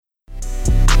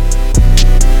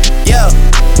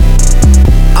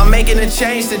making a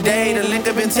change today. The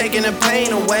liquor been taking the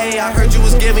pain away. I heard you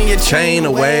was giving your chain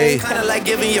away. Kinda like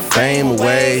giving your fame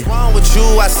away. What's wrong with you?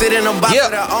 I sit in a box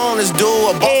that the owners do.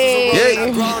 A boss is a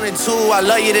I've grown it too. I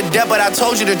love you to death, but I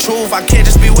told you the truth. I can't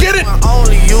just be with you,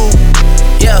 only you.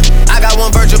 Yeah, I got one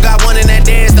Virgil, got one, and that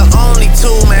day is the only two,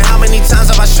 man. How many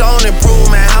times have I shown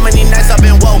improvement? How many nights I've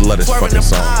been woke? Love this fucking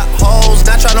song. Potholes,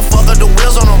 not trying to fuck up the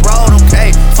wheels on the road,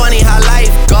 okay? Funny how life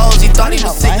goes. He thought he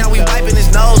was sick, now we wiping his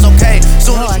nose, okay?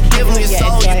 Soon as you give him your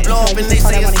soul, you blow up and they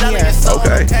say you're selling your soul,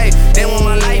 okay? They want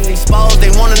my life exposed, they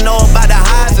wanna know about the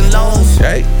highs and lows.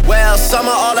 Well,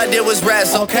 summer all I did was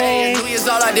rest, okay? And New Year's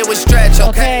all I did was stretch,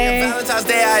 okay? And Valentine's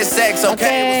Day I had sex,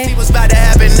 okay? We'll see what's about to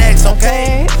happen next,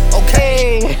 okay?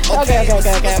 Okay.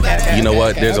 You know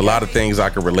what? There's a lot of things I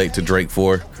can relate to Drake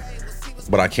for,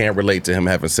 but I can't relate to him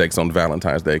having sex on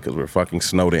Valentine's Day because we're fucking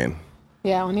snowed in.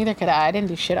 Yeah, well, neither could I. I didn't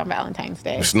do shit on Valentine's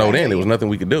Day. We're snowed in. There was nothing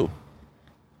we could do.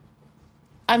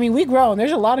 I mean, we grown.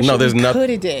 There's a lot of shit we could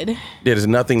have did. Yeah, there's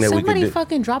nothing that we could do. Somebody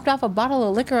fucking dropped off a bottle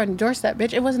of liquor on the doorstep,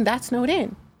 bitch. It wasn't that snowed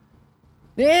in.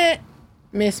 Yeah,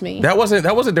 miss me. That wasn't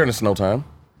during the snow time.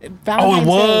 Valentine's it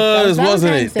was,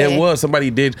 wasn't it? Day. It was.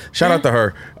 Somebody did. Shout out to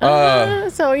her.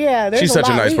 So yeah, she's such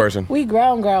a nice person. We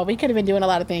grown, girl. We could have been doing a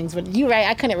lot of things, but you right.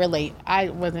 I couldn't relate. I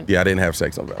wasn't. Yeah, I didn't have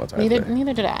sex on Valentine's Day.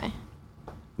 Neither did I.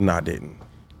 No, I didn't.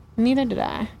 Neither did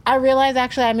I. I realized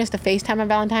actually I missed a FaceTime on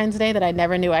Valentine's Day that I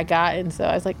never knew I got, and so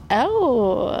I was like,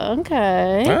 oh,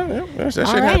 okay. That shit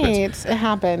happens. It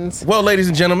happens. Well, ladies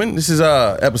and gentlemen, this is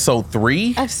episode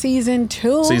 3 of season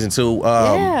 2. Season 2.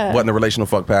 What in the Relational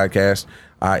Fuck podcast.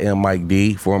 I am Mike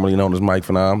D, formerly known as Mike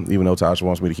Phenom, even though Tasha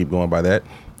wants me to keep going by that.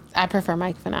 I prefer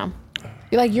Mike Phenom.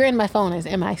 You're in my phone as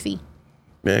MIC.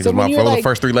 Yeah, because the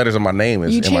first 3 letters of my name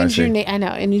is MIC. You change your name, I know,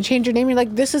 and you change your name, you're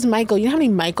like, this is Michael. You know how many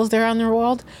Michaels there are in the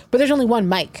world? But there's only one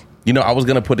Mike. You know, I was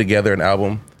going to put together an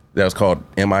album that was called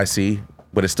MIC,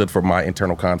 but it stood for My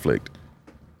Internal Conflict.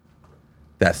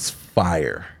 That's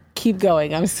fire. Keep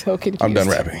going. I'm so confused. I'm done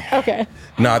rapping. Okay.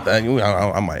 No,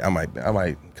 I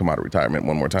might come out of retirement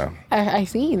one more time. I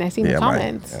seen the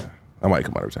comments. I might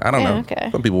come out of retirement. I don't know. Okay.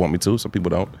 Some people want me to. Some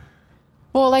people don't.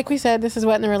 Well, like we said, this is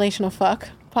What in the Relational Fuck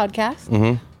podcast.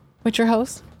 Mm-hmm. With your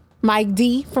host, Mike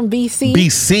D from BC.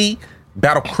 BC,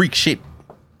 Battle Creek shit.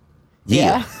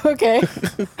 Yeah. Okay.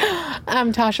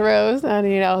 I'm Tasha Rose, and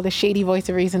the shady voice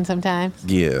of reason sometimes.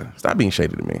 Yeah. Stop being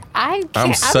shady to me.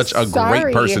 I'm such a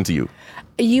great person to you.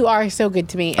 You are so good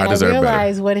to me. And I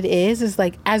realize better. What it is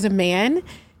like, as a man,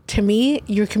 to me,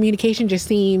 your communication just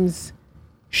seems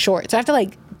short. So I have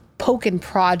to poke and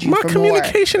prod you for more. My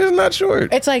communication is not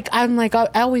short. It's I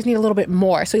always need a little bit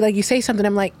more. So you say something,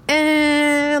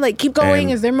 I'm keep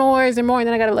going. Is there more? And then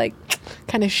I gotta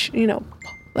kind of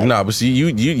nah, but see,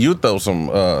 you throw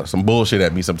some bullshit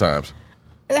at me sometimes.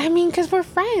 I mean, because we're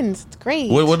friends. It's great.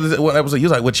 What is it? What episode? You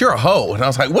was like, "Well, you're a hoe," and I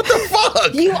was like, "What the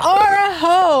fuck?" You are a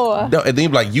hoe. No, and then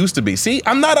you're like, "Used to be." See,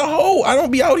 I'm not a hoe. I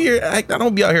don't be out here. I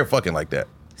don't be out here fucking like that.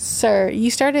 Sir, you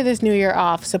started this new year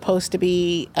off supposed to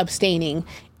be abstaining,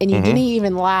 and you didn't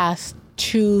even last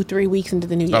 2-3 weeks into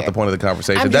the new year. Not the point of the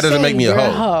conversation. That doesn't make me a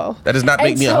hoe. That does not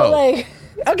make me a hoe.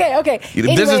 Okay.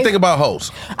 Anyways, this is the thing about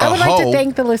hoes. I would like to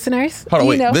thank the listeners. Hold on,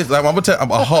 wait. I'm gonna tell you,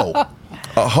 I'm a hoe.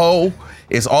 A hoe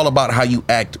is all about how you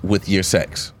act with your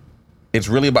sex. It's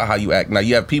really about how you act. Now,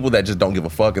 you have people that just don't give a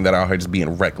fuck and that are out here just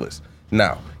being reckless.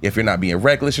 Now, if you're not being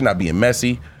reckless, you're not being messy,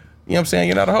 you know what I'm saying?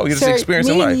 You're not a hoe. You're just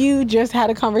experiencing life. You just had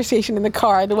a conversation in the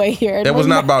car on the way here. That was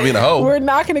not about being a hoe. We're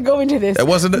not going to go into this.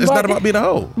 It's not about being a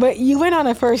hoe. But you went on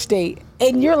a first date,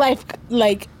 and your life,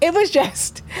 it was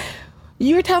just...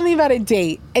 You were telling me about a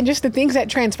date and just the things that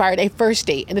transpired, a first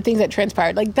date, and the things that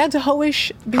transpired. That's a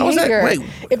hoe-ish behavior. Wait.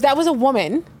 If that was a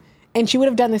woman and she would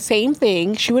have done the same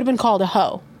thing, she would have been called a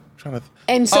hoe.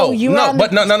 And so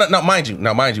mind you,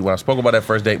 when I spoke about that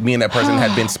first date, me and that person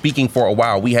had been speaking for a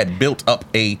while. We had built up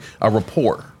a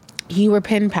rapport. You were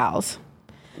pen pals.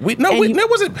 That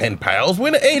wasn't pen pals. We're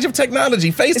in the age of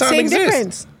technology. FaceTime exists.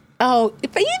 Difference. Oh,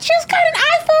 but you just got an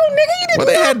iPhone, nigga. You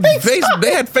didn't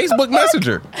they had Facebook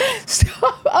Messenger.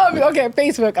 Okay,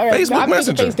 Facebook. All right, Facebook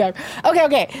Messenger.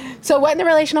 Okay. So, What in the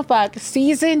Relational Fuck,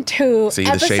 season 2,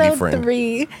 episode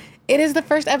 3. It is the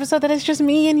first episode that is just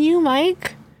me and you,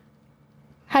 Mike.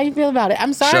 How you feel about it?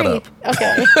 I'm sorry. Shut up.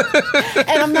 Okay.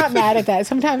 And I'm not mad at that.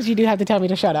 Sometimes you do have to tell me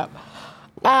to shut up.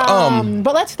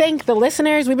 But let's thank the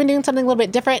listeners. We've been doing something a little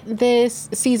bit different this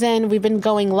season. We've been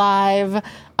going live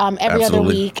every other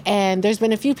week, and there's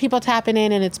been a few people tapping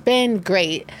in, and it's been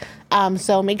great.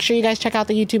 So make sure you guys check out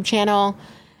the YouTube channel.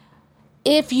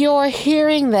 If you're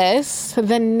hearing this,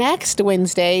 the next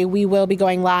Wednesday, we will be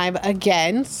going live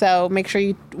again. So make sure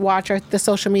you watch the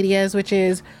social medias, which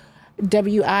is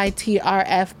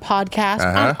WITRF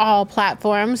podcast on all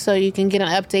platforms, so you can get an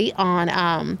update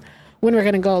on when we're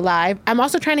going to go live. I'm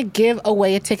also trying to give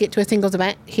away a ticket to a singles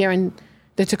event here in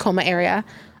the Tacoma area.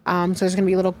 So there's going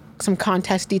to be some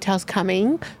contest details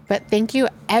coming. But thank you,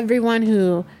 everyone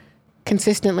who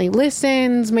consistently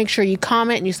listens. Make sure you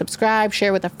comment and you subscribe,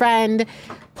 share with a friend,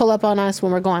 pull up on us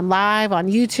when we're going live on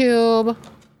YouTube.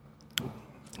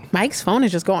 Mike's phone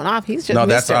is just going off. He's just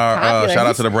that's our shout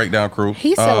out to the Breakdown crew.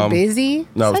 He's so busy.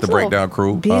 No, it's the Breakdown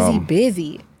crew.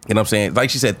 Busy. You know what I'm saying? Like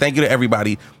she said, thank you to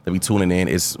everybody that be tuning in.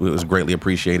 It was greatly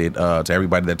appreciated. To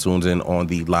everybody that tunes in on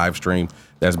the live stream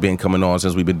that's been coming on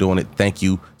since we've been doing it. Thank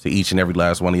you to each and every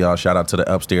last one of y'all. Shout out to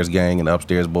the Upstairs gang and the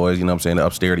Upstairs boys. You know what I'm saying? The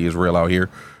upsterity is real out here.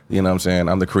 You know what I'm saying?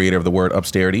 I'm the creator of the word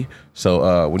upsterity.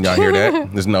 So when y'all hear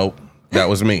that, just know that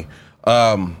was me.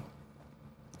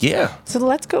 Yeah. So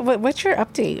let's go. What's your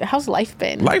update? How's life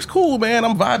been? Life's cool, man.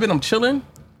 I'm vibing. I'm chilling.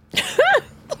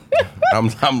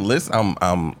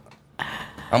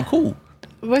 I'm cool.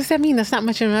 What does that mean? That's not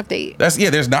much of an update.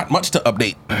 There's not much to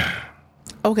update.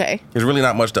 Okay. There's really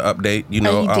not much to update. You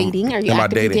know, are you dating? Are you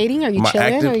actively dating? Are you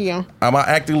chilling? Am I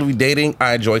actively dating?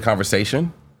 I enjoy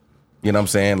conversation. You know what I'm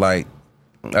saying? Like,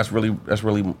 that's really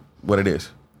what it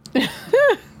is.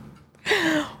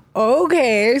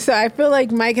 Okay, so I feel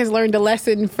like Mike has learned a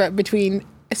lesson between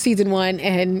season 1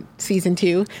 and season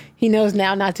 2. He knows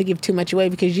now not to give too much away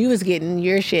because you was getting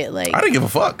your shit like. I didn't give a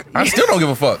fuck. I still don't give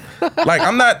a fuck. Like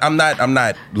I'm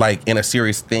not like in a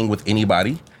serious thing with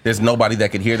anybody. There's nobody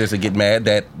that could hear this and get mad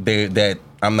that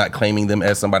I'm not claiming them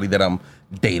as somebody that I'm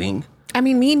dating. I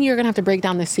mean, me and you are gonna have to break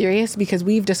down this serious because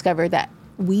we've discovered that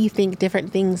we think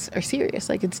different things are serious.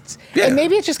 Like and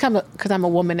maybe it's just because I'm a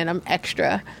woman and I'm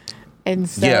extra. And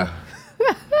so,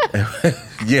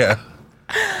 yeah.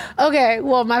 Okay,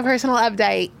 well, my personal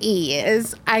update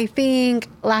is I think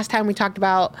last time we talked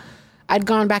about I'd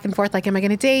gone back and forth like, am I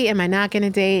going to date? Am I not going to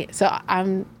date? So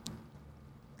I'm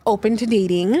open to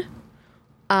dating.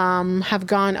 Have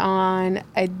gone on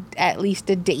at least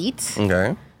a date.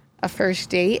 Okay. A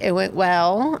first date. It went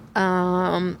well.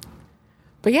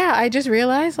 But yeah, I just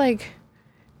realized like,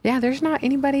 yeah, there's not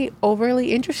anybody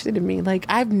overly interested in me. Like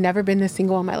I've never been this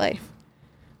single in my life.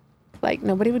 Like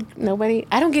nobody,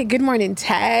 I don't get good morning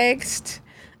text.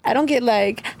 I don't get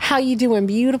like, how you doing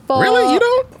beautiful? Really? You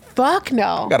don't? Fuck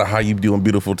no. Got a how you doing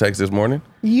beautiful text this morning?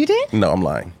 You did? No, I'm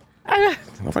lying.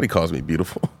 Nobody calls me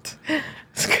beautiful.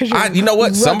 It's 'cause you're you know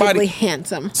what? Somebody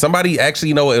handsome. Somebody actually,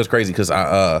 you know what? It was crazy because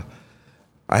I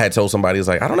had told somebody, it's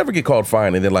like, I don't ever get called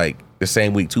fine. And then like the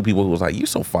same week, 2 people who was like, you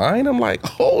so fine? I'm like,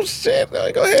 oh shit.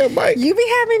 Like, go ahead, Mike. You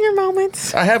be having your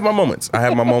moments. I have my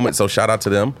moments. So shout out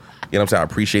to them. You know what I'm saying? I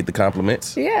appreciate the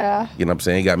compliments. Yeah. You know what I'm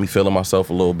saying? Got me feeling myself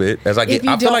a little bit.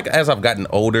 I feel like as I've gotten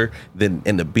older, then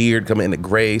in the beard coming in the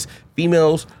grays,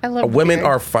 women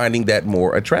are finding that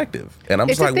more attractive. And I'm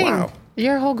just like, wow.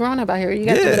 You're a whole grown up out here. You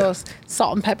got the little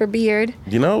salt and pepper beard.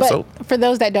 You know, but for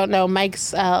those that don't know,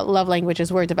 Mike's love language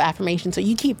is words of affirmation. So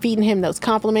you keep feeding him those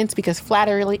compliments because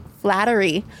flattery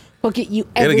will get you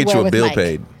everywhere. It'll get you a bill Mike.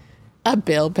 paid. A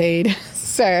bill paid,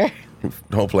 sir.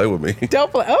 Don't play with me. Don't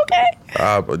play.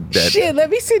 Okay. Shit, let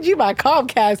me send you my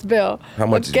Comcast bill. How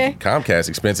much? Okay? Comcast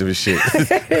expensive as shit.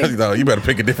 No, you better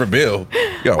pick a different bill.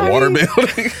 You got a water bill.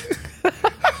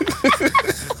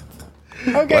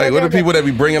 What are people that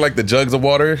be bringing like the jugs of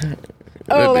water?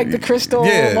 Oh, like the crystal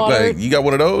water? Like you got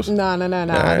one of those? No. I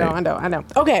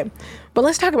don't. Okay, but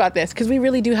let's talk about this because we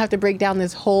really do have to break down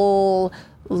this whole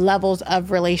levels of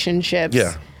relationships.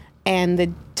 Yeah. And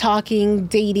the talking,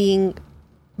 dating,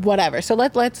 whatever. So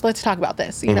let's talk about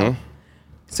this. You know.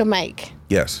 So Mike.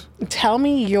 Yes. Tell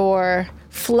me your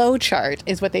flow chart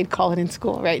is what they'd call it in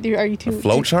school, right? Are you too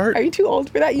flow chart? Are you too old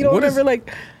for that? You don't remember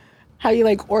like how you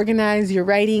like organize your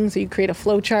writing so you create a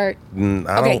flow chart?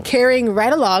 Carrying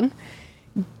right along.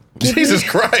 Jesus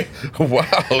Christ. Wow.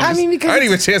 I mean, because I didn't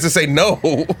even have a chance to say no.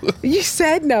 You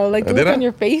said no. Like the look on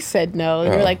your face said no.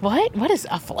 You're like, what? What is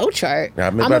a flow chart?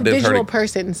 I'm a visual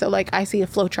person, so like I see a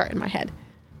flow chart in my head.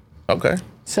 Okay.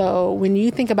 So when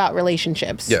you think about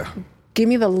relationships, give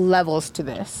me the levels to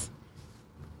this.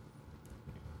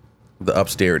 The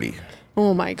upsterity.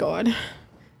 Oh my God.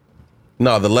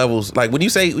 No, the levels. Like when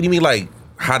you mean like,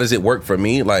 how does it work for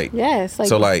me? Like, yes. Like,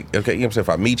 so like, okay, you know what I'm saying? If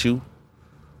I meet you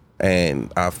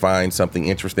and I find something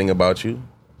interesting about you,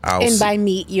 by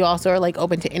meet, you also are like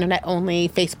open to internet only,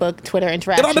 Facebook, Twitter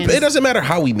interactions. It doesn't matter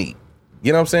how we meet.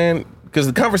 You know what I'm saying? Because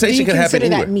the conversation can happen anywhere.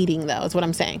 Do you consider that meeting though, is what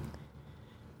I'm saying?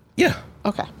 Yeah.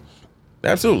 Okay.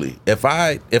 Absolutely. If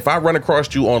I run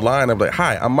across you online, I'm like,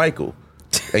 hi, I'm Michael.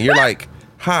 And you're like,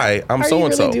 hi, I'm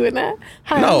so-and-so. Are you really doing that?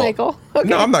 Hi, I'm Michael. Okay.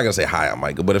 No, I'm not going to say hi, I'm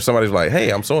Michael. But if somebody's like,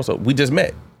 hey, I'm so-and-so, we just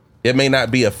met. It may not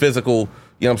be a physical,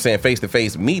 you know what I'm saying,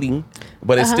 face-to-face meeting,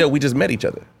 but it's still, we just met each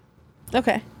other.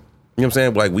 Okay. You know what I'm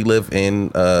saying? Like, we live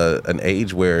in an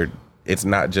age where it's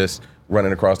not just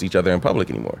running across each other in public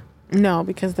anymore. No,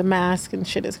 because the mask and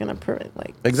shit is going to prevent,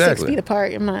 like, exactly. 6 feet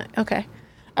apart. I'm not, okay.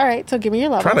 All right, so give me your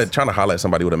levels. Trying to holler at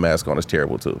somebody with a mask on is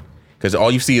terrible, too. Because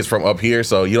all you see is from up here,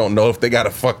 so you don't know if they got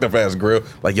a fucked up ass grill.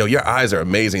 Like, yo, your eyes are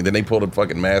amazing. Then they pull the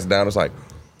fucking mask down. It's like...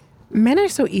 Men are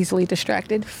so easily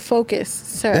distracted. Focus,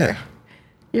 sir. Yeah.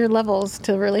 Your levels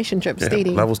to relationships,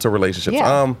 dating. Levels to relationships.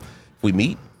 Yeah. We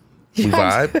meet. We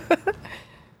vibe.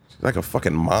 She's like a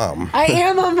fucking mom. I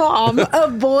am a mom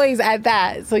of boys at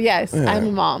that. So yes, I'm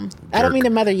a mom. I don't mean to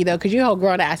mother you though, because you're a whole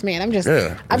grown ass man. I'm just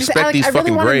Respect these I really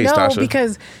fucking want to grays, know Tasha.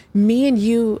 because me and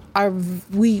you are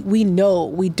we know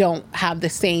we don't have the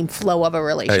same flow of a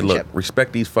relationship. Hey, look,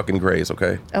 respect these fucking grays,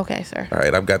 okay? Okay, sir. All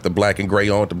right, I've got the black and gray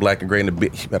on with the black and gray in the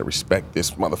bit. You better respect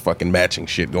this motherfucking matching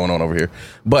shit going on over here.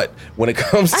 But when it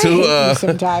comes to I hate you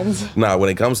sometimes. when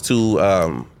it comes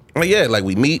to like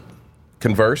we meet,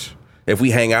 converse. If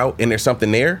we hang out and there's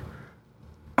something there,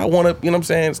 I want to, you know what I'm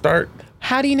saying, start.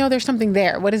 How do you know there's something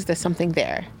there? What is this something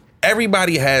there?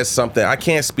 Everybody has something. I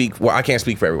can't speak for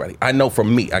everybody. I know for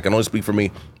me, I can only speak for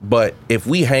me. But if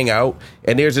we hang out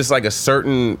and there's just like a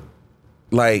certain,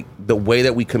 like the way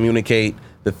that we communicate,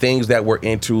 the things that we're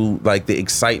into, like the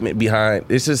excitement behind,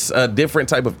 it's just a different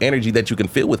type of energy that you can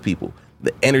feel with people.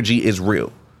 The energy is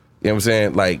real. You know what I'm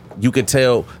saying? Like you can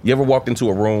tell, you ever walked into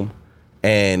a room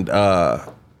and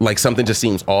like something just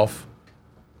seems off?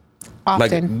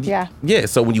 Often, like, yeah.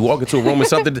 So when you walk into a room,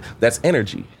 it's something that's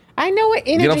energy. I know what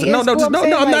energy you know what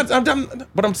is.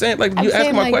 But I'm saying, like, you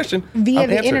ask my question via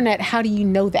the internet. How do you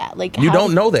know that? Like, you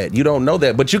don't know that. You don't know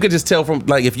that. But you could just tell from,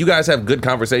 like, if you guys have good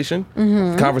conversation,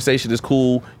 conversation is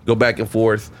cool. Go back and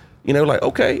forth. You know, like,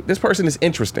 okay, this person is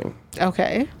interesting.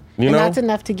 Okay, and that's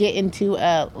enough to get into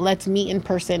let's meet in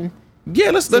person. Yeah,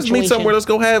 let's meet somewhere. Let's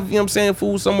go have, you know what I'm saying,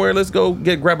 food somewhere. Let's go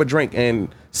grab a drink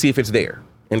and see if it's there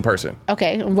in person.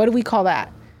 Okay, and what do we call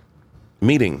that?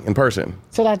 Meeting in person.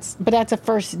 So that's a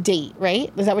first date,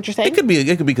 right? Is that what you're saying? It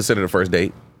could be considered a first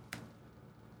date.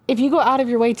 If you go out of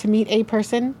your way to meet a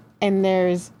person and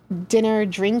there's dinner,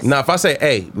 drinks. Now, if I say,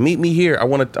 hey, meet me here, I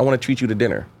want to treat you to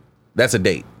dinner, that's a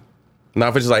date. Now,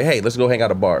 if it's just like, hey, let's go hang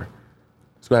out at a bar,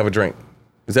 let's go have a drink,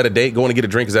 is that a date? Going to get a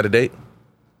drink, is that a date?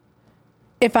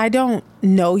 If I don't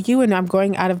know you and I'm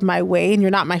going out of my way and you're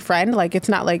not my friend, like it's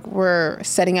not like we're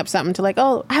setting up something to like,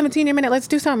 oh, I haven't seen you in a minute, let's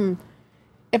do something.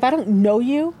 If I don't know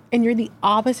you and you're the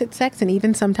opposite sex and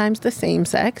even sometimes the same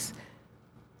sex,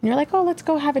 and you're like, oh, let's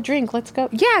go have a drink, let's go.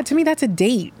 Yeah, to me, that's a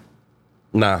date.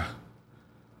 Nah.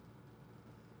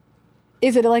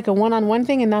 Is it like a one-on-one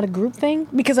thing and not a group thing?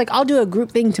 Because like I'll do a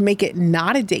group thing to make it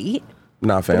not a date.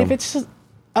 Nah, fam. But if it's just,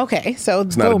 okay, so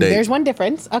it's boom, there's one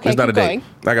difference. Okay, it's not keep a date. going.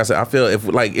 Like I said, I feel if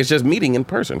like it's just meeting in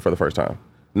person for the first time.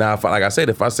 Now, if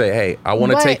I say, hey, I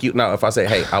want to take you. Now, if I say,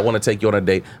 hey, I want to take you on a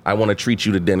date. I want to treat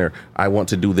you to dinner. I want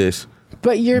to do this.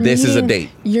 But this is a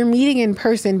date. You're meeting in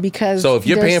person because. So if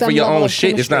you're paying for your own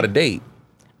shit, it's not a date.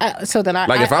 So then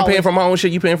if I'm paying for my own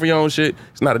shit, you paying for your own shit,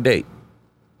 it's not a date.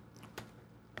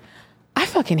 I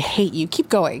fucking hate you. Keep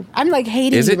going. I'm like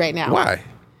hating you right now. Why?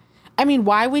 I mean,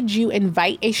 why would you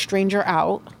invite a stranger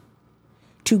out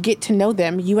to get to know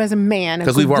them? You as a man,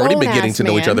 because we've already been getting to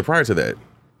know each other prior to that.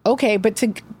 Okay, but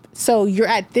so you're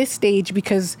at this stage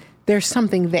because there's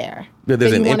something there.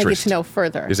 There's an interest. You want to get to know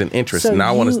further. There's an interest.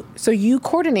 So so you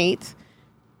coordinate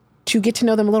to get to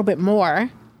know them a little bit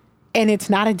more, and it's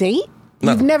not a date?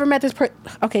 No. You've never met this person.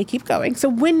 Okay, keep going. So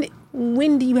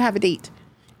when do you have a date?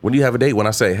 When do you have a date? When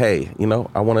I say, hey,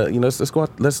 I want to, let's go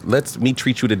out, let's me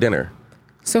treat you to dinner.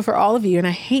 So for all of you, and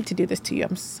I hate to do this to you,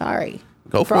 I'm sorry.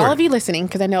 Go for it. For all of you listening,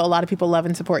 because I know a lot of people love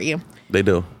and support you. They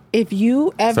do. If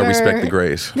you ever... So respect the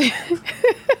grays.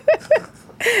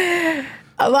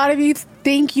 A lot of you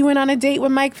think you went on a date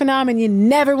with Mike Phenom and you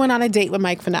never went on a date with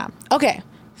Mike Phenom. Okay,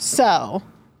 so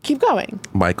keep going.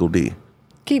 Michael D.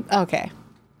 Keep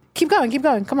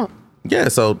going. Come on. Yeah,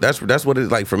 so that's what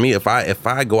it's like for me. If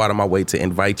I go out of my way to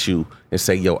invite you and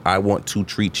say, yo, I want to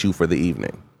treat you for the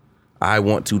evening. I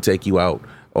want to take you out,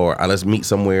 or let's meet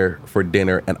somewhere for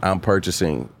dinner and I'm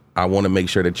purchasing. I want to make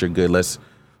sure that you're good. Let's,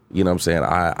 you know what I'm saying?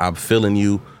 I'm feeling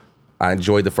you. I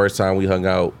enjoyed the first time we hung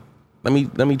out. Let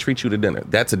me treat you to dinner.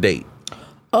 That's a date.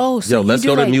 Oh, so let's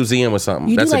go to the museum or something.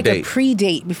 You That's do like a date. A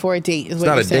pre-date before a date is it's what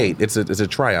not you're a saying. date. It's a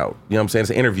tryout. You know what I'm saying?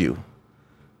 It's an interview.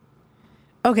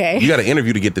 Okay. You got to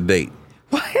interview to get the date.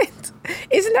 What?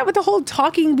 Isn't that what the whole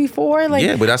talking before? Like,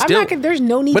 yeah, but there's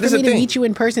no need for me to meet you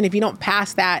in person if you don't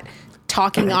pass that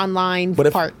talking online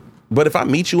part. But if I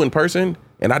meet you in person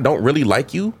and I don't really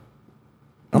like you,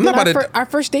 I'm not about our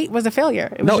first date was a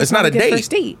failure. No, it's not a date.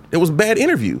 First date. It was a bad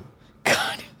interview.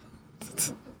 God.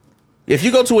 If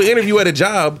you go to an interview at a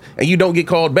job and you don't get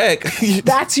called back,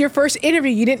 that's your first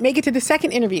interview. You didn't make it to the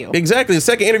second interview. Exactly. The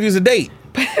second interview is a date.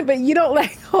 But you don't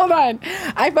hold on.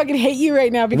 I fucking hate you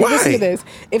right now because listen to this.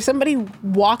 If somebody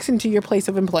walks into your place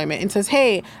of employment and says,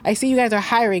 hey, I see you guys are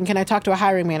hiring. Can I talk to a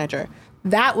hiring manager?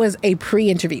 That was a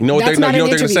pre-interview. You know what they're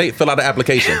going to say? Fill out an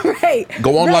application. Right.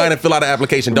 Go online and fill out an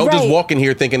application. Don't just walk in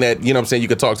here thinking that, you know what I'm saying, you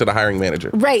could talk to the hiring manager.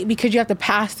 Right, because you have to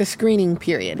pass the screening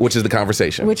period. Which is the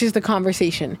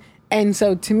conversation. And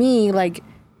so to me, like,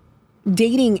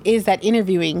 dating is that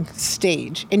interviewing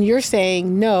stage. And you're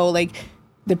saying, no, like,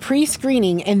 the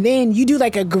pre-screening, and then you do,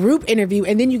 like, a group interview,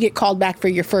 and then you get called back for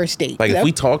your first date. Like, if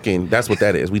we talking, that's what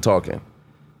that is. We talking.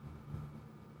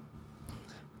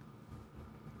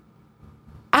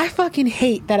 I fucking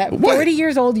hate that at 40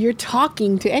 years old, you're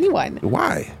talking to anyone.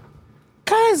 Why?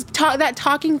 Because that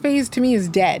talking phase to me is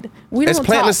dead. It's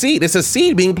planting a seed. It's a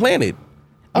seed being planted.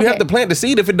 You have to plant the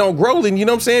seed. If it don't grow, then you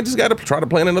know what I'm saying? Just got to try to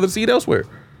plant another seed elsewhere.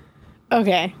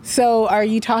 Okay. So are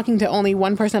you talking to only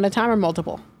one person at a time or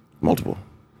multiple? Multiple.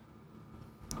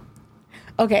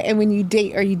 Okay. And when you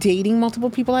date, are you dating multiple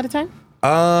people at a time?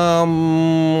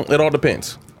 It all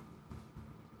depends.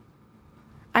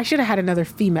 I should have had another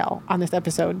female on this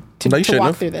episode to walk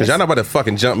through this. Because y'all not about to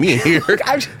fucking jump me in here.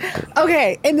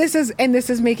 Okay, and this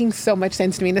is making so much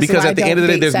sense to me. Because at the end of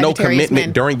the day, there's no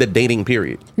commitment during the dating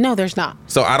period. No, there's not.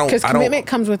 So I don't. Because commitment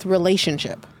comes with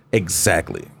relationship.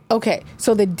 Exactly. Okay,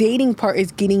 so the dating part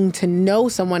is getting to know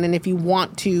someone, and if you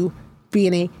want to be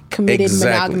in a committed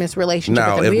monogamous relationship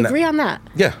with them, we agree on that.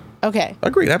 Yeah. Okay.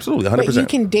 Agreed, absolutely, 100%. But you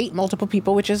can date multiple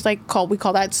people, which is like we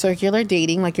call that circular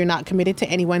dating. Like, you're not committed to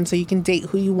anyone, so you can date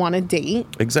who you want to date.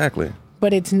 Exactly.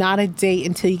 But it's not a date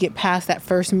until you get past that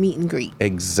first meet and greet.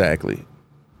 Exactly.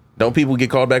 Don't people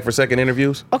get called back for second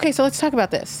interviews? Okay, so let's talk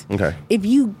about this. Okay. If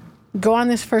you go on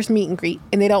this first meet and greet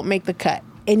and they don't make the cut,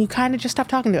 and you kind of just stop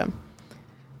talking to them,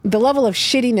 the level of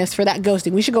shittiness for that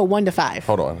ghosting, we should go 1 to 5.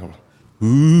 Hold on.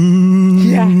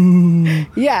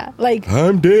 Yeah, like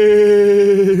I'm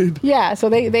dead. Yeah, so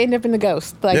they end up in the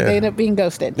ghost. Like, they end up being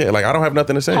ghosted. Yeah, like I don't have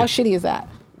nothing to say. How shitty is that?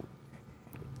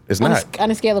 It's not.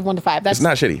 On a scale of 1 to 5. That's it's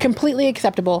not shitty. Completely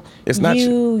acceptable. It's not.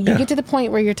 You get to the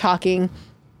point where you're talking,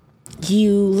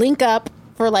 you link up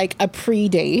for like a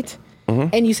pre-date,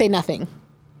 and you say nothing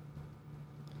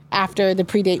after the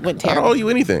pre-date went terrible. I don't owe you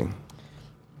anything.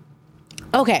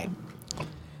 Okay.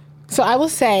 So I will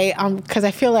say, because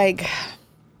I feel like,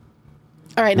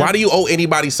 all right. Why do you owe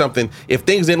anybody something? If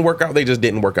things didn't work out, they just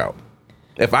didn't work out.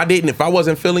 If I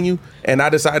wasn't feeling you and I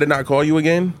decided not to call you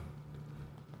again,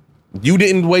 you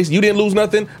didn't lose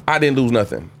nothing. I didn't lose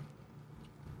nothing.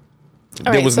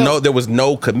 There was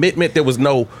no commitment. There was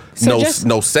no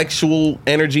sexual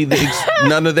energy.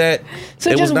 None of that.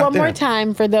 So just one more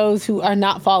time for those who are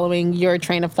not following your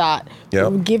train of thought.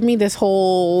 Yep. Give me this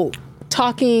whole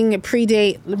talking,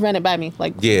 pre-date, run it by me.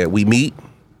 Like, yeah, we meet,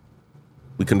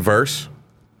 we converse,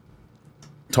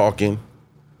 talking,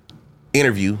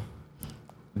 interview,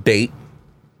 date,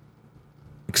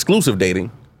 exclusive dating,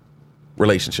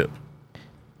 relationship.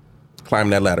 Climb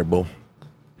that ladder, boo.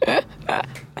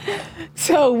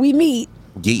 So we meet.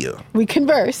 Yeah. We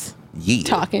converse. Yeah.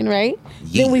 Talking, right?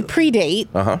 Yeah. Then we pre-date.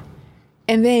 Uh-huh.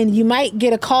 And then you might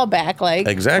get a call back, like,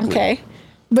 exactly. Okay.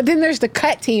 But then there's the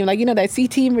cut team, like, you know, that C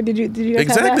team. Or did you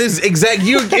exactly?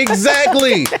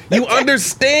 Exactly. You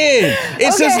understand?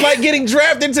 It's just like getting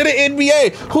drafted into the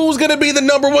NBA. Who's gonna be the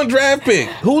number 1 draft pick?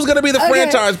 Who's gonna be the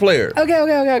franchise player?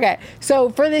 Okay. So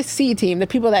for this C team, the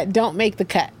people that don't make the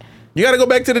cut, you got to go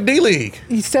back to the D League.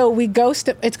 So we ghost.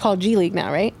 It's called G League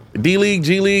now, right? D League,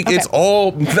 G League. Okay. It's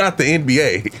all not the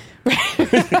NBA.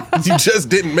 You just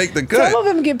didn't make the cut. Some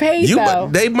of them get paid, though.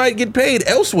 They might get paid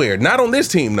elsewhere, not on this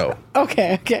team, though.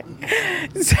 Okay.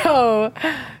 So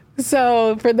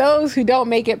for those who don't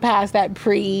make it past that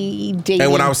pre-dating,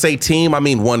 and when I say team, I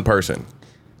mean one person.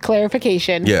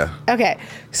 Clarification. Yeah. Okay.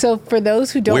 So for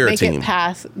those who don't make it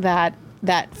past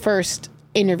that first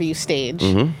interview stage,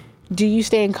 do you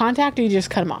stay in contact or you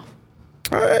just cut them off?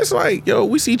 It's like, yo,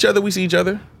 we see each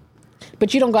other.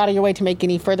 But you don't go out of your way to make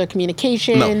any further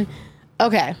communication? No.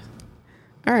 Okay.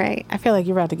 All right. I feel like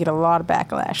you're about to get a lot of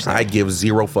backlash there. I give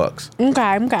 0 fucks.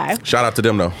 Okay. Shout out to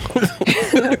them, though.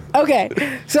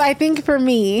 Okay. So I think for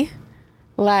me,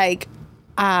 like,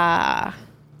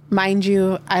 mind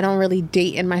you, I don't really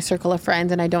date in my circle of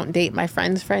friends, and I don't date my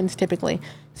friends' friends typically.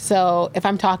 So if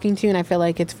I'm talking to you and I feel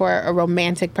like it's for a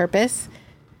romantic purpose,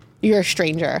 you're a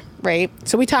stranger, right?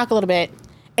 So we talk a little bit.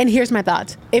 And here's my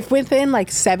thoughts. If within like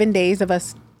 7 days of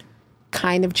us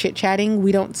kind of chit-chatting,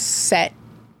 we don't set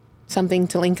something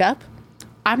to link up,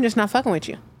 I'm just not fucking with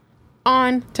you.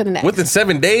 On to the next. Within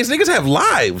 7 days, niggas have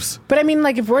lives. But I mean,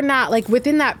 like, if we're not, like,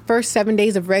 within that first 7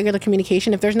 days of regular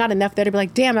communication, if there's not enough there to be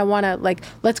like, damn, I want to, like,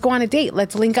 let's go on a date.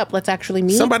 Let's link up. Let's actually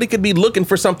meet. Somebody could be looking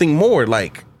for something more.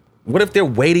 Like, what if they're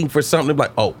waiting for something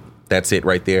like, oh, that's it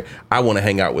right there. I want to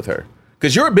hang out with her.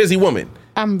 Because you're a busy woman.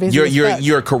 I'm busy.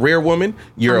 You're a career woman.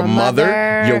 You're a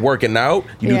mother. You're working out.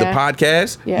 You do the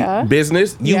podcast.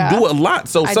 Business. You do a lot.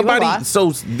 So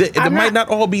it might not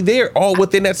all be there all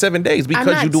within that 7 days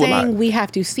because you do a lot. I'm not saying we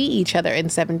have to see each other in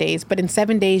 7 days, but in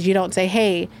 7 days you don't say,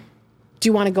 hey, do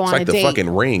you want to go on a date? It's like the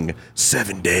fucking Ring.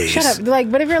 7 days. Shut up. Like,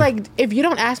 but if you're like, if you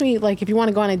don't ask me, like, if you want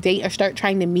to go on a date or start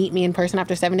trying to meet me in person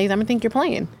after 7 days, I'm gonna think you're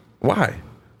playing. Why?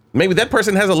 Maybe that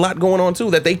person has a lot going on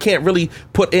too that they can't really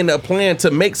put in a plan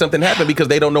to make something happen because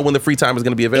they don't know when the free time is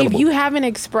going to be available. If you haven't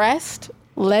expressed,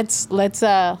 let's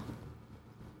do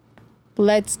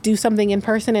something in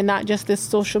person and not just this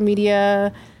social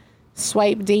media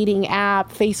swipe dating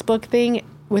app Facebook thing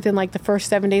within like the first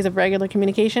 7 days of regular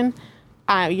communication.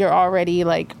 You're already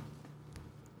like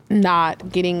not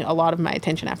getting a lot of my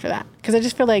attention after that because I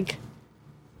just feel like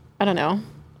I don't know.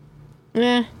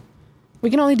 We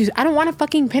can only do... I don't want a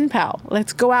fucking pen pal.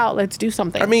 Let's go out. Let's do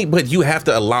something. I mean, but you have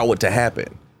to allow it to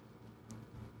happen.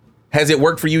 Has it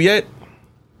worked for you yet?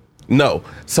 No.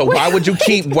 So why would you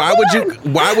keep... Why would you...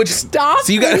 Stop.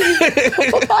 So you got...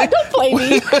 Don't play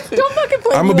me. Don't fucking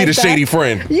play me. I'm going to be the shady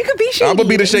friend. You could be shady. I'm going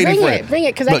to be the shady friend. Bring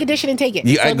it, because I can dish it and take it.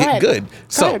 Yeah, so go ahead. Good.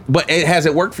 So, but it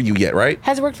hasn't worked for you yet, right?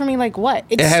 Has it worked for me like what?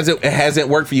 It hasn't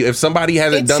worked for you. If somebody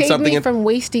hasn't done something... It saved me from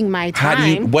wasting my time. How do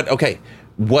you... Okay.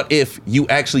 What if you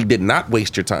actually did not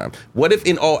waste your time? What if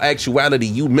in all actuality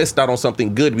you missed out on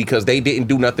something good because they didn't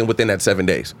do nothing within that 7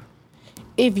 days?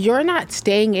 If you're not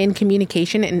staying in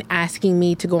communication and asking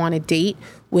me to go on a date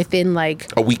within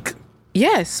like... A week?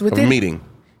 Yes. Within a meeting?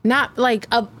 Not like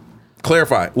a...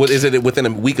 Clarify. Is it within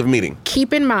a week of meeting?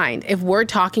 Keep in mind, if we're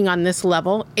talking on this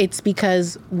level, it's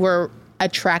because we're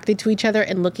attracted to each other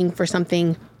and looking for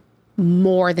something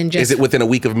more than just... Is it within a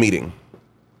week of meeting?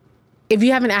 If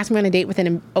you haven't asked me on a date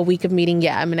within a week of meeting,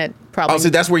 yeah, I'm going to probably... Oh, see,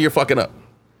 that's where you're fucking up.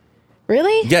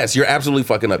 Really? Yes, you're absolutely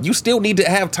fucking up. You still need to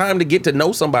have time to get to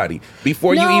know somebody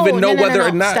before you even know whether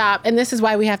or not... Stop. And this is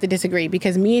why we have to disagree,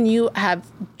 because me and you have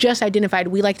just identified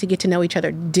we like to get to know each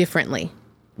other differently.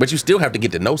 But you still have to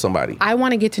get to know somebody. I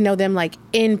want to get to know them like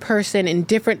in person in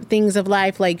different things of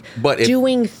life, like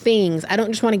doing things. I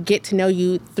don't just want to get to know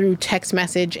you through text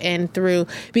message and through...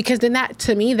 Because then that,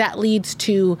 to me, that leads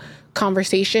to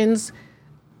conversations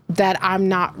that I'm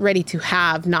not ready to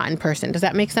have, not in person. Does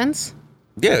that make sense?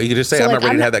 Yeah, you can just say, so I'm not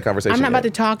ready to have that conversation. I'm not about to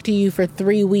talk to you for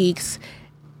 3 weeks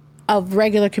of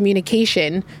regular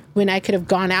communication when I could have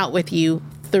gone out with you.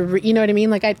 You know what I mean?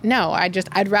 Like,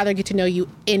 I'd rather get to know you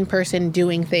in person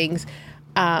doing things.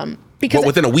 Because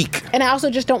within a week. And I also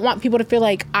just don't want people to feel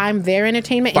like I'm their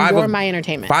entertainment and you're my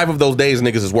entertainment. 5 of those days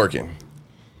niggas is working.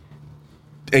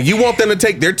 And you want them to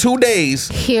take their 2 days.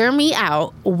 Hear me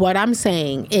out. What I'm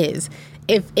saying is,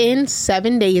 if in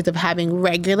 7 days of having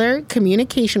regular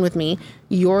communication with me,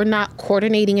 you're not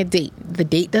coordinating a date, the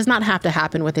date does not have to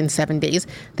happen within 7 days.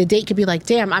 The date could be like,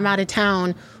 damn, I'm out of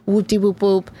town,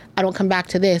 whoop-de-whoop-whoop, I don't come back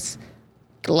to this.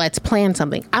 Let's plan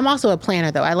something. I'm also a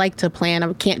planner, though. I like to plan.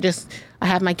 I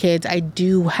have my kids. I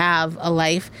do have a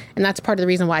life. And that's part of the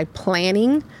reason why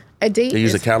planning a date You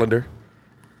use a calendar?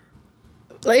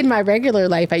 In my regular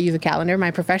life, I use a calendar.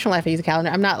 My professional life, I use a calendar.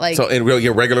 I'm not like... So in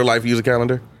your regular life, you use a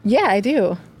calendar? Yeah, I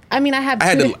do. I mean, I had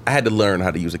to learn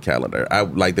how to use a calendar.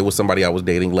 There was somebody I was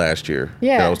dating last year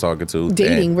that I was talking to.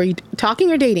 Dating? Were you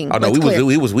talking or dating? Oh, no,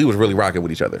 we was really rocking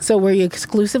with each other. So were you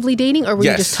exclusively dating or were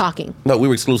you just talking? No, we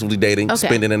were exclusively dating,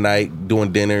 spending the night,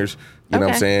 doing dinners. You know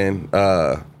what I'm saying?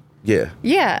 Yeah.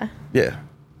 Yeah. Yeah.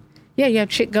 Yeah, you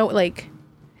have shit go, like...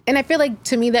 And I feel like,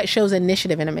 to me, that shows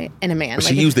initiative in a man. But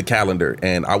she used the calendar,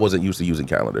 and I wasn't used to using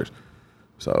calendars.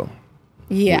 So...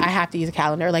 Yeah, I have to use a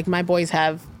calendar. Like, my boys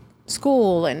have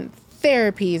school and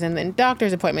therapies and then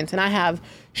doctor's appointments, and I have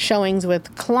showings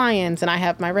with clients, and I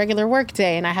have my regular work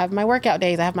day, and I have my workout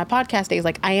days, I have my podcast days.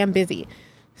 Like, I am busy.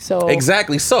 So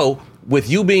exactly. So with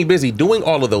you being busy doing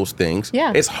all of those things,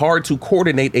 it's hard to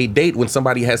coordinate a date when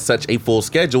somebody has such a full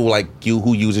schedule like you,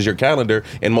 who uses your calendar,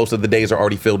 and most of the days are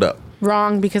already filled up.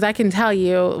 Wrong, because I can tell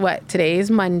you today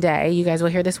is Monday. You guys will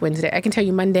hear this Wednesday. I can tell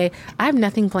you Monday, I have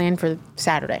nothing planned for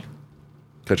Saturday.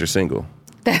 Because you're single.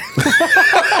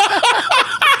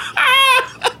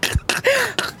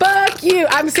 Fuck you.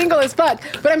 I'm single as fuck.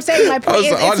 But I'm saying my point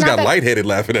is... I just got lightheaded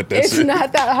laughing at that shit. It's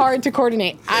not that hard to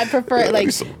coordinate. I prefer,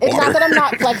 it's not that I'm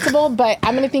not flexible, but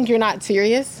I'm going to think you're not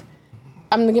serious.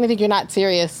 I'm going to think you're not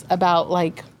serious about,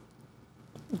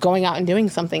 going out and doing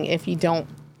something if you don't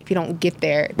you don't get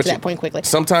there to that point quickly.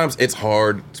 Sometimes it's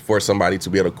hard for somebody to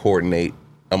be able to coordinate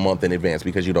a month in advance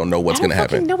because you don't know what's going to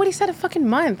happen. Nobody said a fucking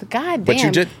month. God But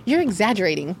damn. You're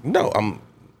exaggerating. No,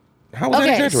 how was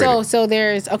that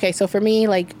exaggerating? So for me,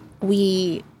 like,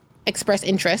 we express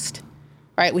interest,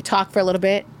 right? We talk for a little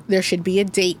bit. There should be a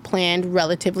date planned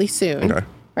relatively soon,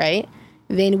 right?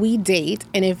 Then we date,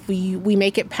 and if we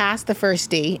make it past the first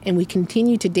date and we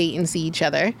continue to date and see each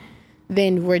other,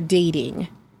 then we're dating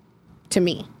to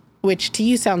me, which to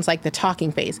you sounds like the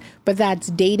talking phase. But that's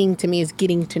dating to me is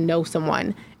getting to know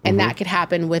someone. And that could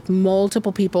happen with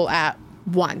multiple people at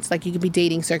once. Like, you could be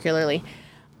dating circularly.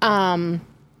 And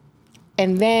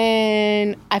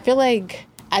then I feel like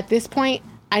at this point,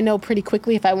 I know pretty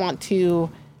quickly if I want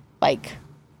to, like,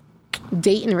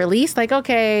 date and release. Like,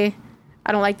 okay,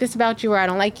 I don't like this about you, or I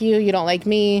don't like you, you don't like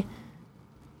me.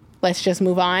 Let's just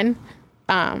move on.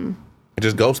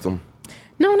 Just ghost them.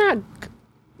 No, not.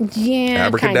 Yeah.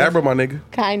 Abracadabra, my nigga.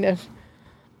 Kind of.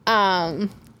 And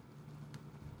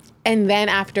then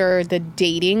after the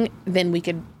dating, then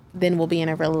we'll be in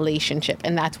a relationship.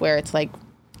 And that's where it's like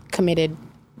committed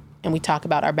and we talk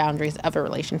about our boundaries of a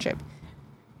relationship.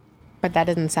 But that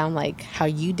doesn't sound like how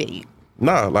you date.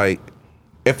 Nah, like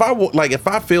if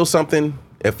I feel something,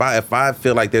 if I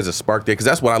feel like there's a spark there, because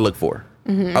that's what I look for.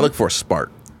 I look for a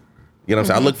spark. You know what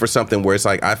I'm saying? I look for something where it's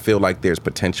like I feel like there's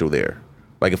potential there.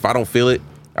 Like if I don't feel it,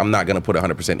 I'm not gonna put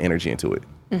 100% energy into it.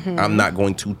 I'm not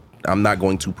going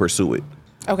to pursue it.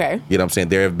 Okay. You know what I'm saying?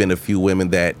 There have been a few women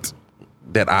that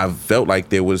I've felt like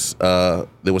there was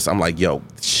I'm like, yo,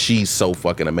 she's so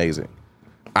fucking amazing.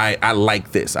 I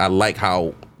like this. I like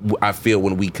how I feel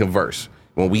when we converse,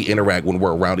 when we interact, when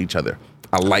we're around each other.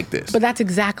 I like this. But that's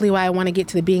exactly why I want to get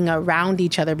to the being around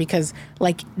each other, because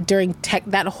like during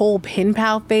that whole pen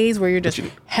pal phase where you're just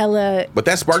hella. But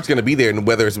that spark's going to be there, and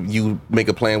whether it's you make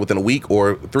a plan within a week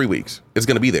or 3 weeks, it's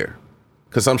going to be there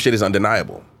because some shit is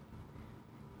undeniable.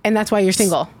 And that's why you're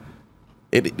single.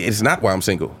 It's not why I'm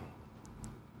single.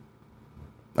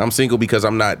 I'm single because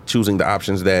I'm not choosing the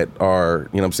options that are,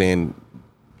 you know what I'm saying,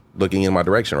 looking in my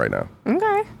direction right now.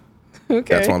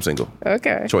 Okay. That's why I'm single.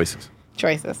 Okay. Choices.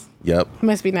 Yep.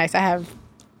 Must be nice. I have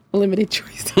limited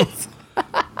choices.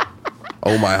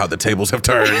 Oh my, how the tables have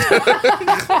turned.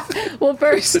 Well,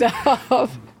 first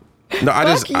off. No,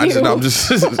 I'm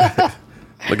just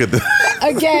look at this.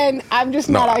 Again, I'm just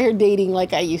not out here dating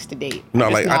like I used to date. No,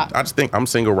 like I just think I'm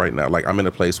single right now. Like I'm in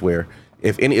a place where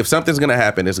if something's gonna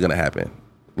happen, it's gonna happen.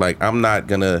 Like I'm not.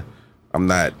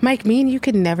 Mike, me and you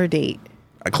could never date.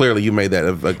 Clearly, you made that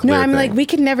a clear No, I'm thing. like, we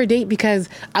could never date because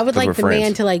I would like the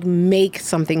man to like make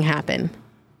something happen.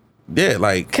 Yeah,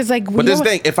 like. Because like. But this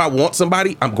thing, if I want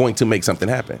somebody, I'm going to make something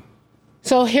happen.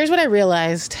 So here's what I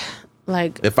realized.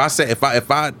 Like. If I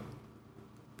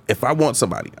want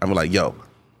somebody, I'm like, yo,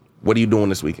 what are you doing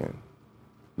this weekend?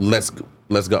 Let's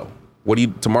go. What do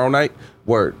you tomorrow night?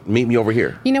 Word, meet me over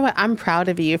here. You know what? I'm proud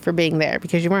of you for being there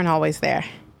because you weren't always there.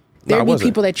 There'd be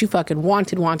people that you fucking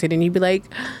wanted, and you'd be like,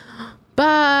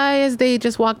 bye, as they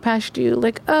just walk past you.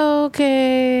 Like, oh,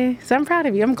 okay. So I'm proud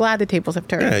of you. I'm glad the tables have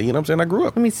turned. Yeah, you know what I'm saying? I grew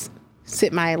up. Let me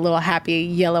sit my little happy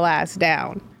yellow ass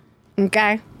down.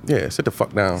 Okay? Yeah, sit the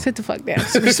fuck down. Sit the fuck down.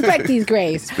 Respect these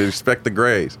grays. Respect the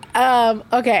grays.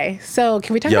 Okay, so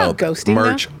can we talk about ghosting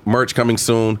Merch coming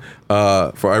soon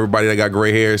for everybody that got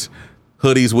gray hairs.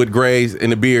 Hoodies with grays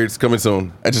and the beards coming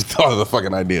soon. I just thought of the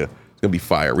fucking idea. It's going to be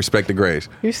fire. Respect the grays.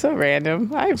 You're so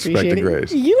random. I appreciate Respect the it.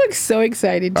 grays. You look so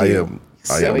excited, too. I am.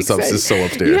 It's so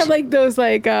upstairs. You have like those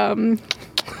like, what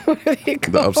are they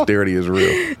called? The upsterity is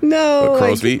real. No.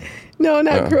 Crow's feet? No,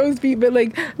 not crow's feet, but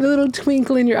like the little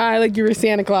twinkle in your eye like you were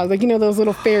Santa Claus. Like, you know, those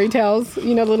little fairy tales?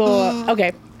 You know, little...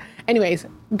 okay. Anyways,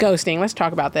 ghosting. Let's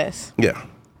talk about this. Yeah.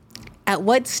 At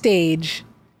what stage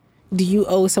do you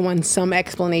owe someone some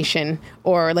explanation?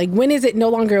 Or like, when is it no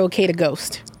longer okay to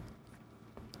ghost?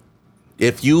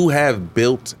 If you have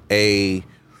built a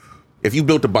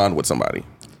bond with somebody,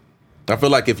 I feel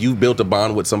like if you built a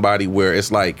bond with somebody where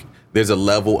it's like there's a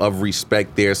level of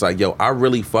respect there, it's like, yo, I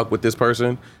really fuck with this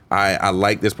person. I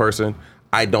like this person.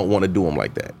 I don't want to do them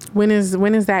like that. When is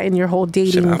that in your whole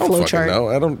dating flow chart? No,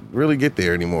 I don't really get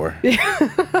there anymore.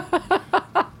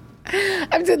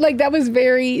 I'm just like, that was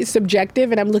very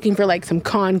subjective, and I'm looking for like some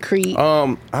concrete.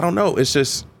 I don't know. It's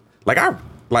just like I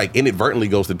inadvertently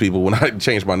ghosted people when I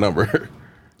changed my number.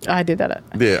 I did that.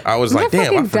 Yeah, I was like,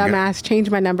 damn, I forgot. Dumbass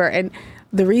changed my number, and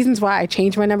the reasons why I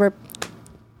changed my number,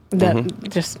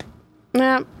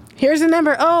 here's the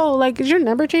number. Oh, like, is your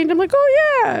number changed? I'm like,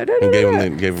 oh yeah.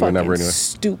 And gave him a number anyway.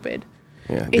 Stupid.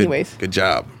 Yeah. Anyways, good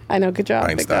job. I know. Good job.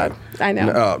 Einstein. I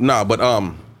know.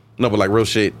 But like real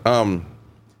shit.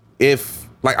 If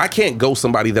Like, I can't go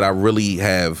somebody that I really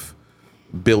have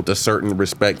built a certain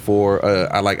respect for.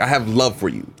 I have love for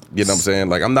you. You know what I'm saying?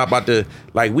 Like, I'm not about to,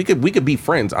 like, we could be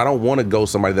friends. I don't want to go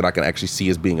somebody that I can actually see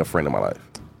as being a friend in my life.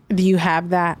 Do you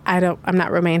have that? I'm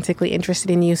not romantically interested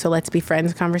in you, so let's be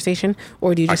friends conversation?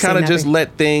 Or do you just I kind of just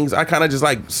let things, I kind of just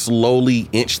like slowly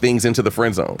inch things into the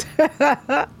friend zone. You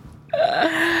know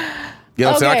what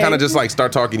I'm saying? I kind of just like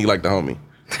start talking to you like the homie.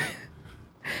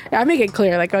 I make it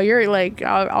clear, like, oh, you're like,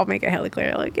 I'll make it hella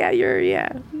clear, like, yeah,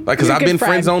 like, because I've been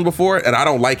friend zoned before, and I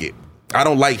don't like it. I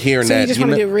don't like hearing that. So you just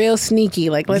want to get real sneaky,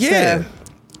 like, let's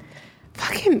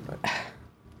fucking.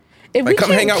 If like,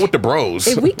 come hang out with the bros.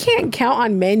 If we can't count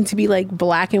on men to be like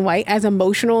black and white, as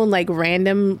emotional and like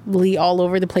randomly all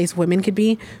over the place women could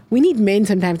be, we need men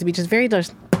sometimes to be just very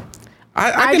just.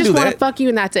 I just want to fuck you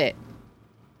and that's it.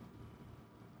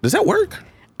 Does that work?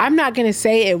 I'm not gonna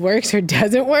say it works or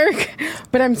doesn't work,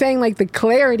 but I'm saying like the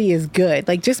clarity is good.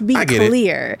 Like just be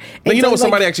clear. But you know what?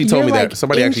 Somebody actually told me that.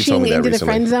 Somebody actually told me that recently. Into the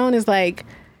friend zone is like.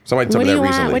 Somebody told me that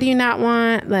recently. What do you not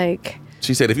want? Like.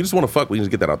 She said, if you just want to fuck, we can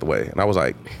just get that out the way. And I was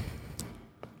like.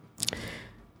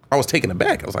 I was taken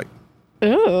aback. I was like,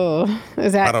 "Ooh,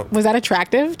 was that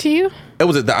attractive to you?" It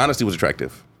was. The honesty was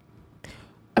attractive.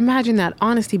 Imagine that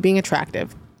honesty being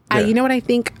attractive. Yeah. You know what I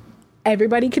think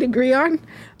everybody could agree on?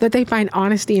 That they find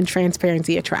honesty and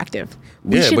transparency attractive.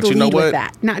 We should lead with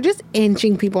that, not just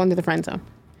inching people into the friend zone.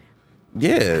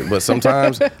 Yeah, but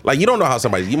sometimes, like, you don't know how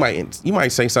somebody, you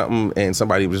might say something and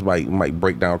somebody just might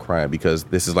break down crying because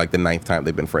this is like the 9th time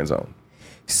they've been friend zoned.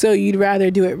 So you'd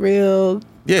rather do it real.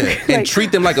 Yeah, and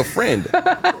treat them like a friend.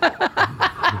 Because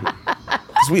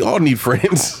we all need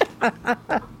friends.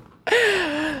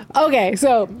 Okay,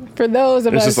 so for those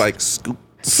of us, it's just like scoop.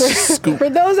 For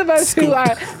those of us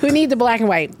who need the black and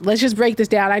white, let's just break this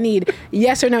down. I need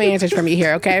yes or no answers from you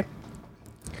here, okay?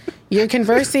 You're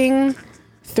conversing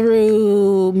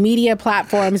through media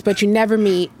platforms, but you never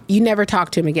meet, you never talk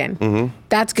to him again. Mm-hmm.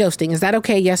 That's ghosting. Is that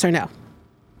okay, yes or no?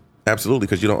 Absolutely,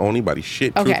 because you don't owe anybody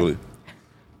shit, truthfully.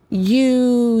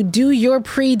 You do your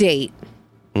pre-date,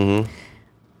 and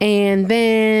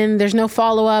then there's no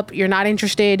follow-up, you're not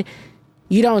interested,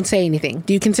 you don't say anything.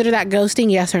 Do you consider that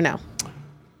ghosting, yes or no?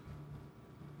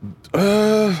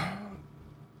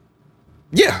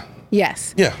 Yeah.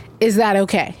 Yes. Yeah. Is that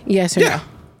okay, yes or no?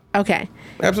 Okay.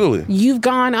 Absolutely. You've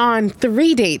gone on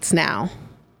 3 dates now,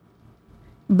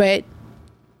 but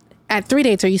at 3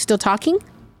 dates, are you still talking?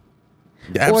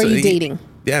 Yeah, or are you dating?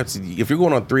 Yeah, if you're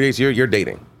going on 3 dates, you're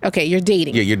dating. Okay, you're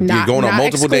dating. Yeah, you're going on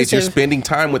multiple dates. You're spending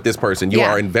time with this person. You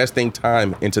are investing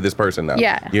time into this person now.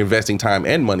 Yeah. You're investing time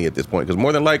and money at this point because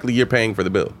more than likely you're paying for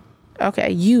the bill. Okay,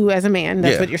 you as a man,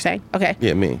 that's what you're saying. Okay.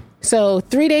 Yeah, me. So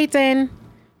 3 dates in,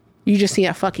 you just see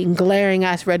a fucking glaring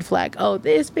ass red flag. Oh,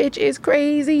 this bitch is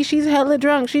crazy. She's hella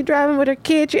drunk. She driving with her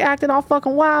kid. She acting all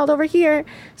fucking wild over here.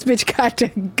 This bitch got to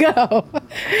go.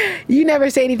 You never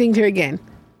say anything to her again.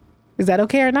 Is that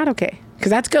okay or not okay? Because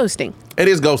that's ghosting. It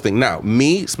is ghosting. Now,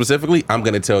 me specifically, I'm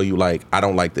going to tell you, like, I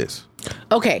don't like this.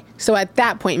 Okay, so at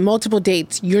that point, multiple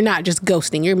dates, you're not just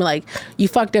ghosting. You're like, you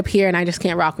fucked up here and I just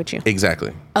can't rock with you.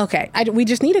 Exactly. Okay, we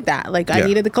just needed that. Like, I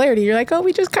needed the clarity. You're like, oh,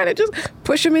 we just kind of just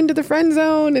push him into the friend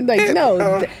zone. And like,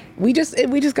 no, we just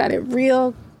got it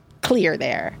real clear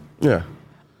there. Yeah.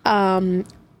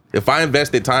 If I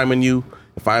invested time in you,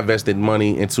 if I invested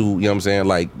money into, you know what I'm saying,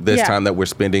 like this time that we're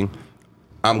spending,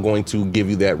 I'm going to give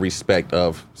you that respect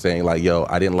of saying like, yo,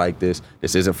 I didn't like this.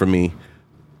 This isn't for me.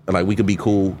 Like, we could be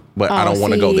cool, but I don't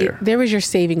want to go there. There was your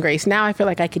saving grace. Now I feel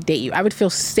like I could date you. I would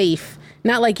feel safe.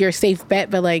 Not like you're a safe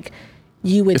bet, but like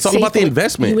you would. It's all about the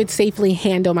investment. You would safely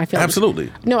handle my feelings.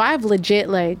 Absolutely. No, I've legit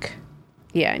like,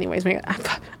 anyways,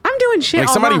 I'm doing shit. Like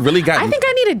all somebody wrong. really got. I think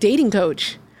I need a dating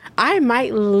coach. I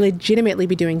might legitimately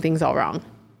be doing things all wrong.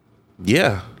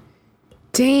 Yeah.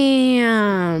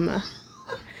 Damn.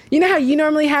 You know how you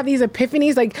normally have these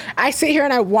epiphanies? Like, I sit here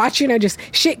and I watch you and I just,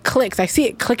 shit clicks. I see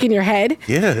it click in your head.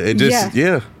 Yeah, it just,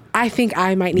 I think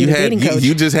I might need a dating coach.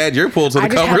 You just had your pull to the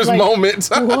covers moment.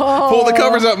 Pull the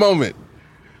covers up moment.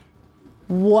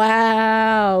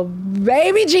 Wow.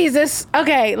 Baby Jesus.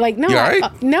 Okay, like, no. You all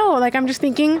right? No, like, I'm just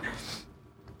thinking,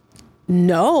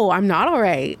 no, I'm not all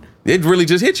right. It really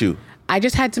just hit you. I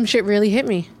just had some shit really hit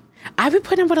me. I've been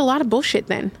putting up with a lot of bullshit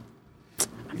then.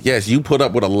 Yes, you put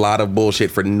up with a lot of bullshit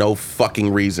for no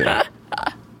fucking reason.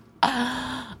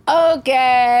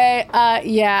 Okay.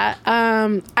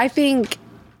 I think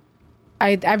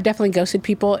I've definitely ghosted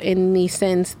people in the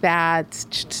sense that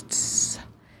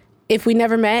if we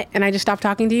never met and I just stopped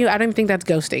talking to you, I don't even think that's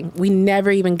ghosting. We never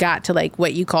even got to like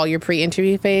what you call your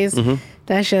pre-interview phase. Mm-hmm.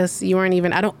 That's just, you weren't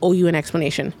even, I don't owe you an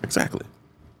explanation. Exactly.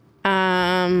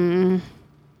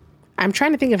 I'm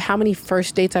trying to think of how many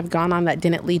first dates I've gone on that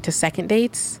didn't lead to second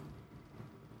dates.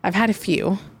 I've had a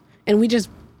few, and we just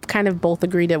kind of both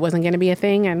agreed it wasn't going to be a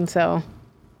thing, and so,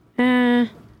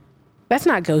 that's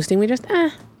not ghosting. We just,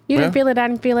 you didn't feel it, I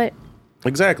didn't feel it.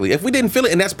 Exactly. If we didn't feel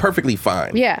it, and that's perfectly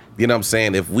fine. Yeah. You know what I'm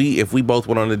saying? If we both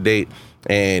went on a date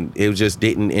and it just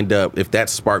didn't end up, if that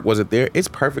spark wasn't there, it's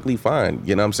perfectly fine.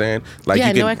 You know what I'm saying? Like,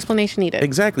 yeah, no explanation needed.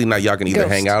 Exactly. Now y'all can either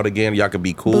hang out again, y'all can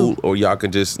be cool, or y'all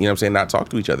can just, you know what I'm saying, not talk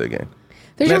to each other again.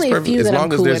 There's only a few that I'm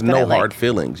cool with. As long as there's no hard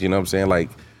feelings, you know what I'm saying?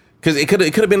 Like, because it could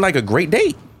have been like a great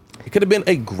date. It could have been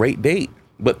a great date,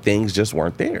 but things just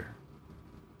weren't there.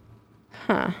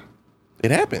 Huh.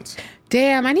 It happens.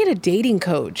 Damn, I need a dating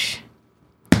coach.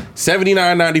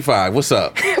 $79.95. What's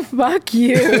up? Fuck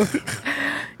you.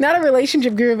 Not a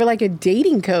relationship guru, but like a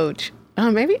dating coach. Oh,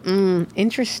 maybe.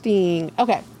 Interesting.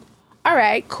 Okay. All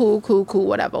right. Cool.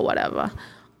 Whatever.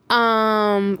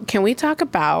 Can we talk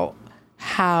about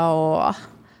how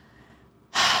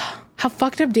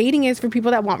fucked up dating is for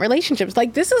people that want relationships?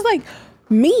 Like, this is like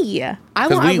me. I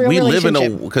want a real relationship.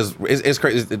 Live in because it's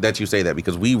crazy that you say that,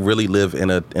 because we really live in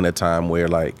a time where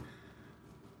like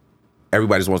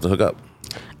everybody just wants to hook up.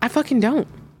 I fucking don't.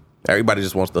 Everybody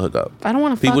just wants to hook up. I don't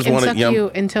want to fuck and suck you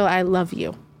until I love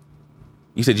you.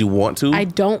 You said you want to? I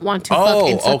don't want to fuck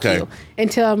and suck you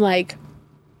until I'm like,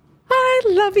 I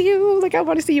love you. Like, I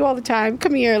want to see you all the time.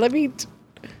 Come here. Let me.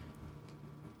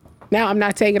 Now, I'm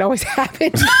not saying it always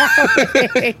happens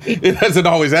that way. It doesn't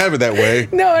always happen that way.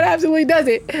 No, it absolutely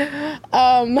doesn't.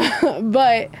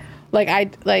 But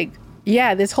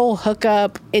this whole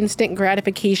hookup, instant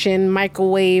gratification,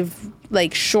 microwave,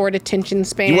 like short attention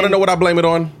span. You want to know what I blame it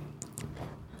on?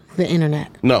 The internet.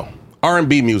 No.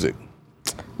 R&B music.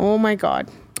 Oh my God.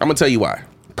 I'm going to tell you why.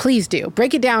 Please do.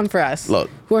 Break it down for us. Look.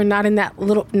 Who are not in that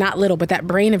but that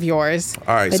brain of yours.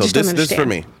 All right, so this for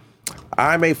me.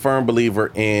 I'm a firm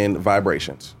believer in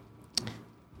vibrations.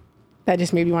 That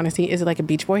just made me want to see. Is it like a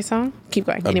Beach Boys song? Keep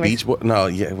going. A Beach Boy?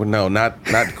 No, not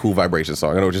Cool Vibration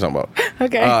song. I know what you're talking about.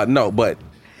 Okay. No, but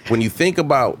when you think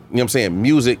about, you know what I'm saying,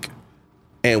 music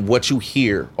and what you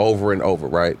hear over and over,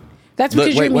 right? That's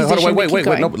because you're a musician.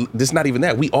 Wait. No, this is not even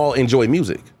that. We all enjoy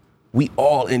music.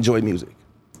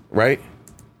 Right?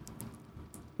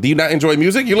 Do you not enjoy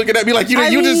music? You're looking at me like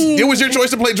it was your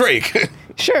choice to play Drake.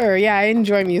 Sure, yeah, I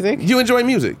enjoy music. You enjoy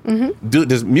music. Mm-hmm.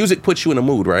 Does music put you in a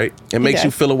mood, right? It makes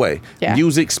you feel a way. Yeah.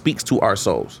 Music speaks to our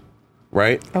souls,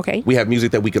 right? Okay. We have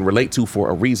music that we can relate to for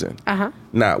a reason. Uh-huh.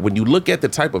 Now, when you look at the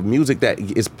type of music that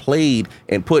is played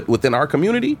and put within our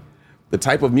community, the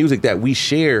type of music that we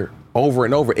share over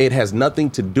and over, it has nothing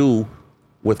to do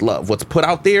with love. What's put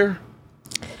out there.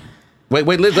 Wait,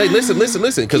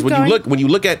 listen. Because when you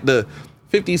look at the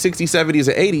 50s, 60s, 70s,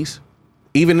 and 80s,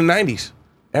 even the 90s,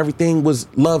 everything was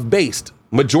love-based.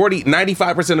 Majority,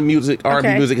 95% of music,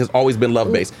 R&B music has always been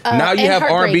love-based. Now you have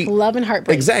R&B. Love and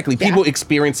heartbreak. Exactly. People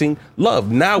experiencing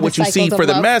love. Now what you see for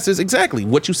the masses,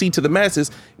 what you see to the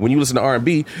masses when you listen to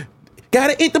R&B,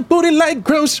 gotta eat the booty like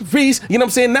groceries. You know what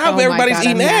I'm saying? Now everybody's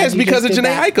eating ass because of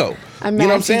Jhené Aiko. You know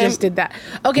what I'm saying? Just did that.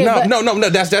 Okay. No.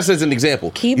 That's just an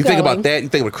example. You think about that. You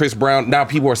think about Chris Brown. Now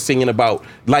people are singing about,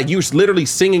 like, you're literally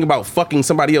singing about fucking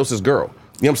somebody else's girl.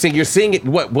 You know what I'm saying? You're seeing it,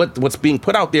 what's being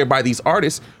put out there by these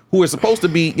artists who are supposed to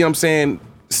be, you know what I'm saying,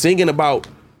 singing about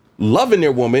loving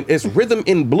their woman. It's rhythm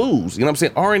and blues. You know what I'm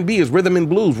saying? R&B is rhythm and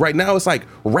blues. Right now it's like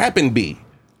rap and B.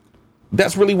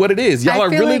 That's really what it is. Y'all are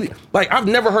really like I've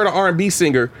never heard an R&B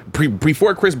singer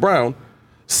before Chris Brown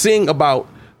sing about,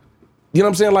 you know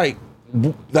what I'm saying? Like,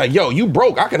 yo, you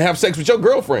broke. I can have sex with your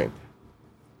girlfriend.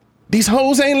 These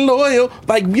hoes ain't loyal.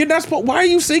 Like, you're not supposed. Why are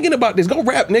you singing about this? Go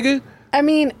rap, nigga. I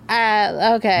mean,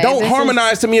 okay. Don't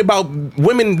harmonize to me about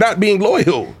women not being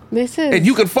loyal. And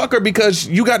you can fuck her because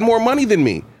you got more money than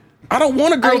me. I don't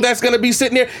want a girl that's gonna be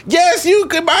sitting there. Yes, you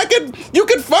could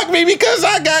fuck me because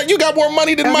you got more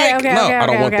money than Mike. I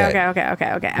don't want that.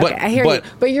 Okay. I hear you.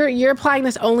 But you're applying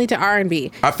this only to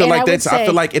R&B. I feel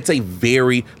like it's a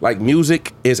very, like,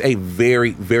 music is a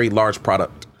very, very large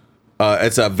product.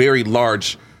 It's a very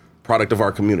large product of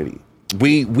our community. I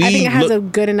think it has a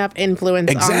good enough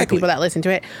influence on the people that listen to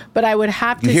it. But I would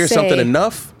have to say, you hear something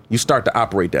enough, you start to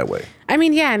operate that way. I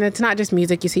mean, yeah, and it's not just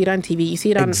music. You see it on TV. You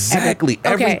see it on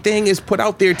everything is put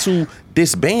out there to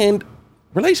disband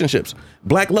relationships,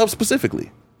 Black love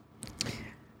specifically.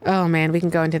 Oh man, we can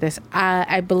go into this.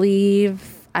 I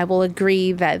believe I will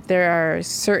agree that there are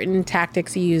certain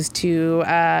tactics used to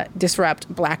disrupt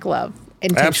Black love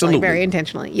intentionally, very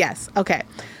intentionally. Yes. Okay.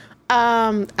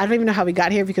 I don't even know how we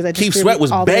got here because I just Keith Sweat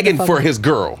was begging for his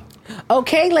girl.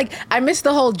 Okay, like I missed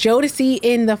the whole Jodeci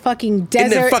in the fucking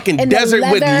desert. In the fucking desert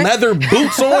with leather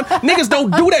boots on. Niggas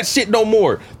don't do that shit no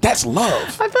more. That's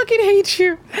love. I fucking hate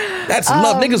you. That's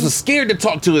love. Niggas was scared to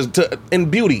talk to in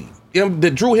Beauty. You know,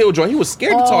 the Drew Hill joint, he was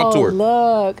scared to talk to her.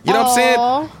 Look. You know what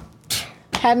I'm saying?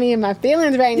 Had me in my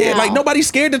feelings right now. Yeah, like nobody's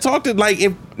scared to talk to, like,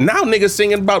 if now niggas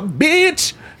singing about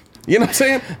bitch. You know what I'm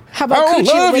saying? How about Coochie?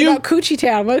 What about Coochie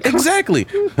Town? Exactly.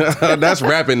 That's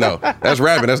rapping though. That's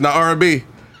rapping. That's not R&B.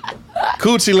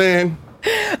 Coochie Land.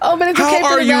 Oh, but it's okay for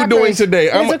How are you rappers. doing today?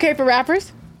 It's okay for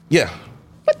rappers? Yeah.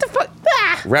 What the fuck?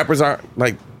 Ah. Rappers aren't,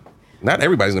 like, not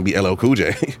everybody's gonna be LL Cool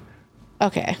J.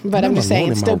 Okay, but I'm just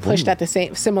saying it's still pushed at the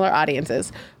same similar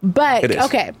audiences. But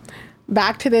okay,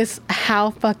 back to this. How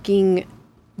fucking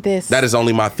this? That is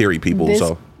only my theory, people.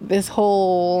 This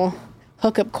whole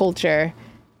hookup culture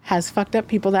has fucked up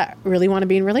people that really want to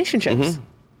be in relationships. Mm-hmm.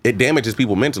 It damages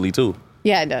people mentally too.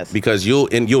 Yeah, it does. Because you'll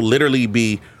literally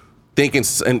be thinking,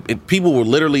 and people will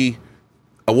literally,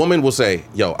 a woman will say,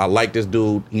 "Yo, I like this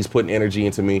dude. He's putting energy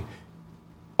into me."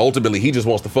 Ultimately, he just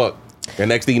wants to fuck. And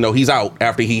next thing you know, he's out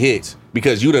after he hits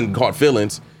because you done caught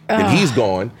feelings and he's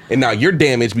gone. And now you're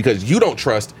damaged because you don't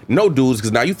trust no dudes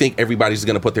because now you think everybody's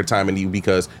going to put their time into you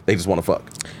because they just want to fuck.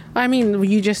 I mean,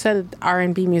 you just said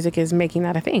R&B music is making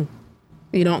that a thing.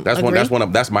 You don't agree?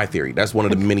 That's my theory. That's one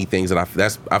of the many things that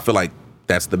I feel like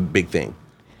that's the big thing.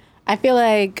 I feel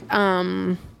like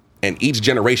and each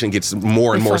generation gets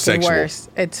more and more sexual. Worse.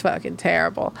 It's fucking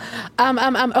terrible.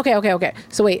 Okay.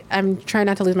 So wait, I'm trying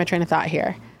not to lose my train of thought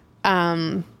here.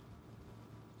 Damn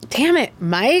it,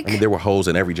 Mike. I mean, there were hoes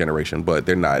in every generation, but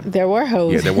they're not. There were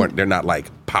hoes. Yeah, they're not like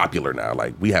popular now.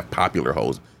 Like we have popular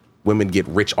hoes. Women get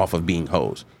rich off of being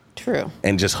hoes. True.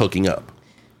 And just hooking up.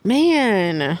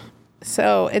 Man.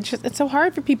 So it's so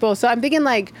hard for people. So I'm thinking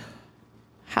like,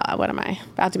 what am I?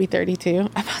 About to be 32? I'm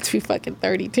about to be fucking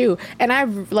 32. And I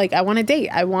want to date.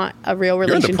 I want a real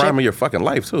relationship. You're in the prime of your fucking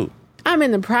life too. I'm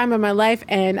in the prime of my life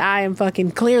and I am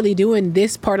fucking clearly doing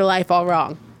this part of life all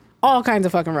wrong. All kinds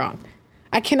of fucking wrong.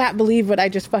 I cannot believe what I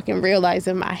just fucking realized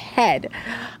in my head.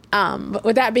 But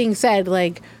with that being said,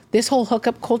 like this whole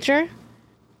hookup culture,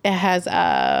 it has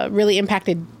really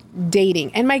impacted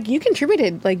dating. And Mike, you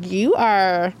contributed. Like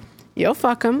you'll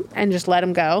fuck them and just let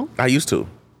them go. I used to.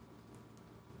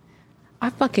 I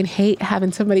fucking hate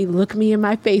having somebody look me in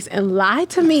my face and lie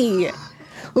to me.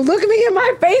 Look me in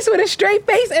my face with a straight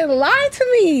face and lie to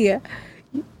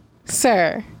me.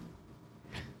 Sir.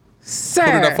 Who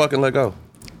did I fucking let go?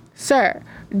 Sir,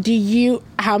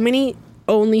 how many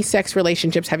only sex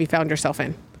relationships have you found yourself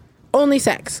in? Only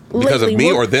sex. Because of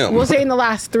me or them? We'll say in the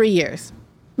last 3 years.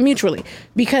 Mutually.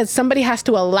 Because somebody has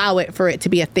to allow it for it to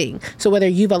be a thing. So whether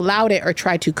you've allowed it or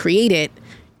tried to create it,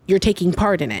 you're taking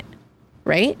part in it.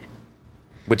 Right?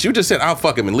 But you just said I'll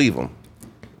fuck him and leave him.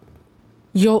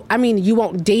 You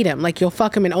won't date him. Like you'll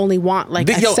fuck him and only want like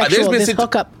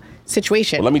hookup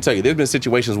situation. Well, let me tell you, there's been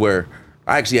situations where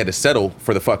I actually had to settle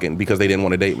for the fucking because they didn't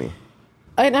want to date me.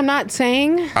 And I'm not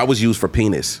saying I was used for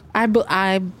penis. I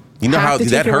you know how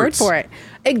that hurts. Word for it.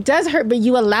 It does hurt, but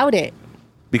you allowed it.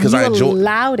 Because I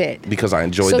allowed it. Because I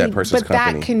enjoyed that person's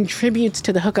company. But that contributes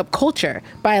to the hookup culture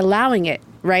by allowing it,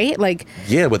 right? Like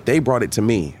yeah, but they brought it to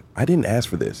me. I didn't ask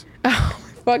for this. Oh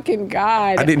my fucking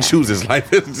God. I didn't choose this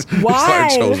life. Why? This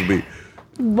life chose me.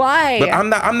 Why? But I'm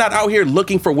not out here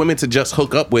looking for women to just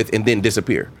hook up with and then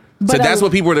disappear. But so that's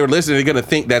what people that are listening are gonna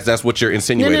think that's what you're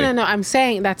insinuating. No. I'm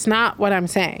saying that's not what I'm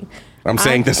saying. I'm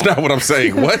saying that's not what I'm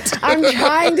saying. What? I'm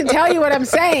trying to tell you what I'm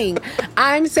saying.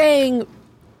 I'm saying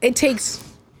it takes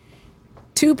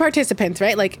two participants,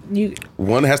 right? Like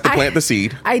one has to plant the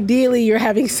seed. Ideally, you're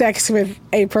having sex with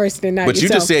a person, not yourself. You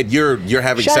just said you're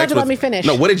having sex with. Let me finish.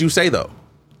 No, what did you say though?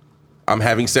 I'm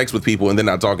having sex with people and then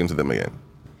not talking to them again.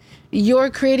 You're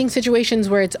creating situations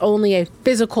where it's only a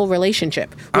physical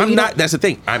relationship. I'm not. That's the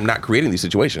thing. I'm not creating these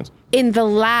situations. In the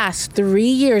last 3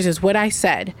 years is what I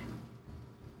said.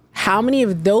 How many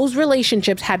of those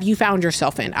relationships have you found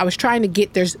yourself in? I was trying to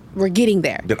get we're getting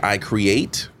there. Did I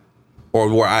create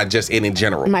or were I just in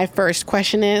general? My first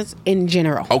question is in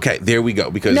general. Okay, there we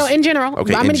go. Because in general.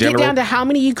 Okay, I'm going to get down to how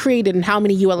many you created and how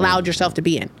many you allowed yourself to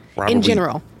be in. In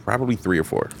general. Probably 3 or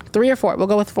 4. 3 or 4. We'll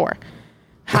go with 4.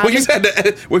 You said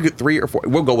that. We'll get 3 or 4.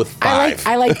 We'll go with 5.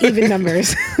 I like even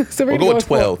numbers. So we'll go with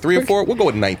 12. 3 or 4. We'll go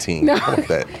with 19. No. How about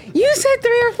that? You said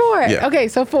 3 or 4. Yeah. Okay,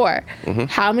 so 4. Mm-hmm.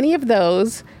 How many of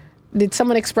those did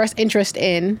someone express interest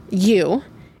in you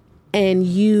and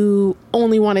you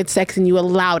only wanted sex and you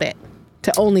allowed it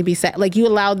to only be sex? Like you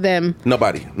allowed them.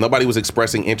 Nobody was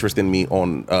expressing interest in me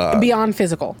on beyond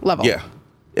physical level. Yeah.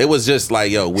 It was just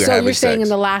like, yo, we're having sex. So you're saying in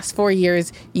the last 4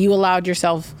 years, you allowed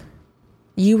yourself,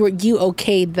 you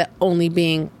okayed the only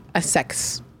being a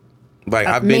sex. Like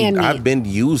I've been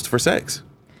used for sex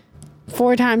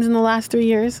 4 times in the last 3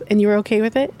 years, and you were okay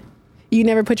with it? You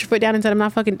never put your foot down and said, I'm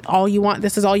not fucking all you want.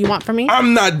 This is all you want from me?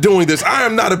 I'm not doing this. I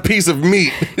am not a piece of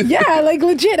meat. Yeah, like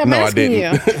legit. I'm asking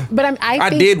you. But I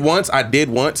did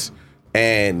once.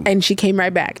 And she came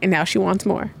right back, and now she wants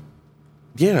more.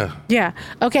 Yeah. Yeah.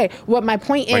 Okay. What my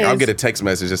point is... I'll get a text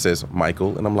message that says,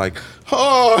 Michael, and I'm like,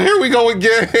 oh, here we go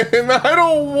again. I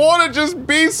don't want to just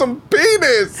be some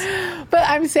penis. But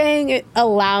I'm saying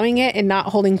allowing it and not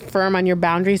holding firm on your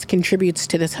boundaries contributes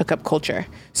to this hookup culture.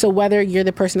 So whether you're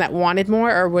the person that wanted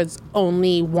more or was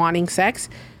only wanting sex,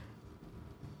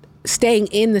 staying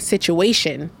in the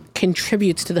situation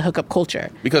contributes to the hookup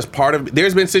culture. Because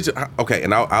there's been okay,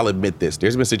 and I'll admit this.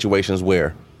 There's been situations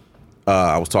where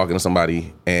I was talking to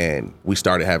somebody and we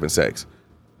started having sex,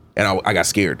 and I got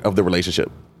scared of the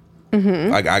relationship.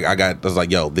 Mm-hmm. I was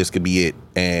like, yo, this could be it,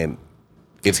 and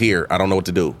it's here. I don't know what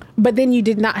to do. But then you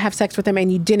did not have sex with him,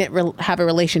 and you didn't have a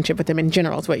relationship with him in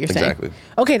general, is what you're saying. Exactly.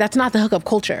 Okay, that's not the hookup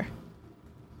culture.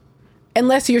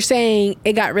 Unless you're saying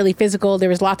it got really physical, there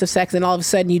was lots of sex, and all of a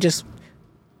sudden you just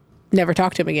never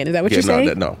talked to him again. Is that what you're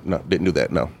saying? No, didn't do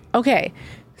that, no. Okay,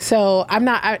 so I'm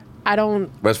not... I don't...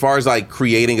 But as far as like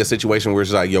creating a situation where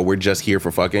it's like, yo, we're just here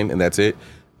for fucking and that's it.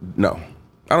 No,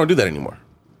 I don't do that anymore.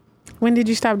 When did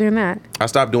you stop doing that? I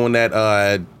stopped doing that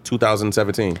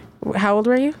 2017. How old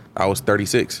were you? I was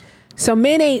 36. So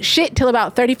men ain't shit till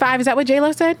about 35. Is that what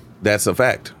J-Lo said? That's a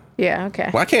fact. Yeah,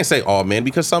 okay. Well, I can't say all men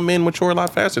because some men mature a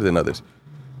lot faster than others.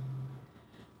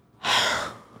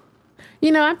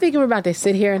 You know, I'm thinking we're about to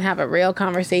sit here and have a real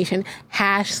conversation,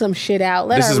 hash some shit out.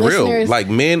 This is real. Like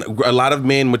men, a lot of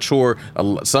men mature.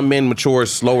 Some men mature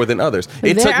slower than others.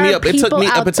 It took me up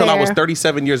until I was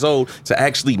 37 years old to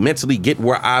actually mentally get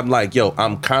where I'm like, yo,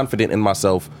 I'm confident in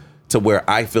myself to where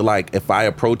I feel like if I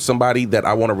approach somebody that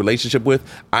I want a relationship with,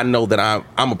 I know that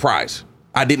I'm a prize.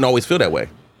 I didn't always feel that way.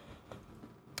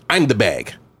 I'm the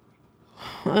bag.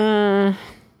 God.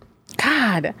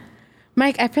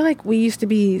 Mike, I feel like we used to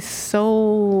be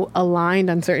so aligned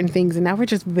on certain things, and now we're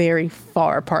just very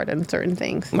far apart on certain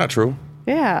things. Not true.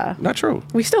 Yeah. Not true.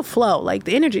 We still flow. Like,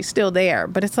 the energy's still there,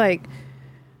 but it's like,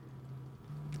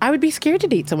 I would be scared to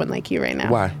date someone like you right now.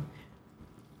 Why?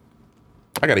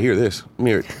 I got to hear this. I'm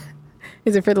here.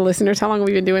 Is it for the listeners? How long have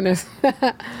we been doing this?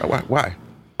 Why?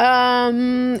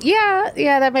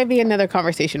 Yeah, that might be another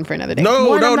conversation for another day. No,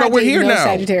 we're here now.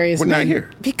 Sagittarius we're not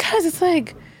here. Because it's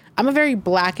like... I'm a very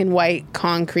black and white,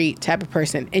 concrete type of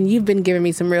person, and you've been giving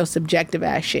me some real subjective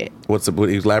ass shit.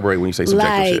 Elaborate when you say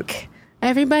subjective shit?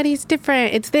 Everybody's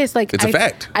different. It's this, like... It's a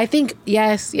fact. I think,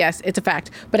 yes, it's a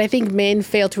fact. But I think men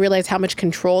fail to realize how much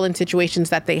control in situations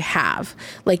that they have.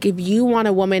 Like, if you want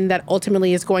a woman that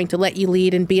ultimately is going to let you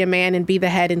lead and be a man and be the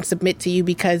head and submit to you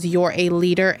because you're a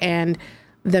leader and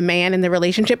the man in the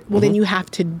relationship, well, then you have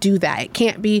to do that. It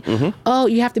can't be,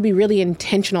 you have to be really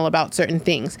intentional about certain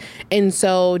things. And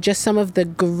so just some of the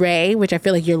gray, which I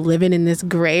feel like you're living in this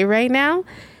gray right now.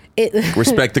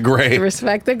 Respect the gray.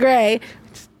 Respect the gray.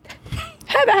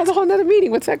 That has a whole nother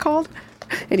meaning. What's that called?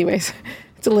 Anyways,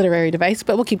 it's a literary device,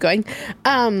 but we'll keep going.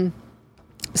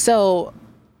 So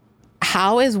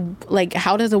how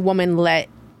does a woman let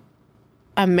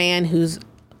a man who's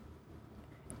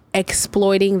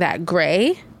exploiting that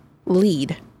gray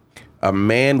lead? A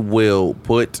man will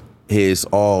put his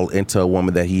all into a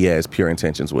woman that he has pure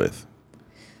intentions with.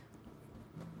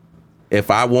 If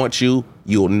I want you,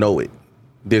 you'll know it.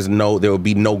 There will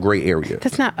be no gray area.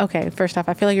 That's not okay. First off,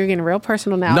 I feel like you're getting real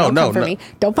personal now. No, Don't come for me.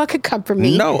 Don't fucking come for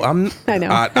me. No, I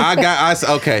know.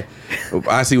 Okay.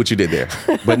 I see what you did there.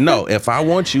 But no, if I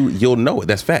want you, you'll know it.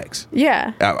 That's facts.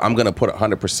 Yeah. I'm gonna put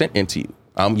 100% into you.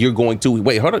 You're going to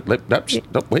wait. Hold on.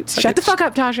 Wait. Shut the fuck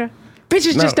up, Tasha.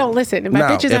 Bitches just don't listen. And by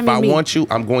bitches, if I want you,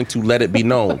 I'm going to let it be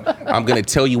known. I'm going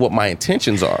to tell you what my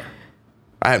intentions are.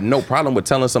 I have no problem with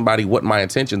telling somebody what my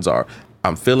intentions are.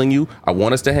 I'm feeling you. I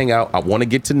want us to hang out. I want to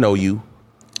get to know you.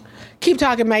 Keep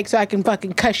talking, Mike, so I can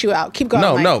fucking cuss you out. Keep going,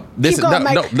 Mike. Keep going,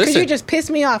 Mike. Because you just pissed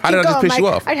me off. How did I just piss you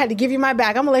off? I had to give you my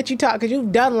back. I'm going to let you talk because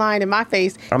you've done lying in my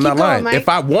face. I'm not lying. If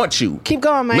I want you. Keep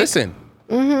going, Mike. Listen.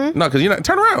 Mm-hmm. No, because you're not.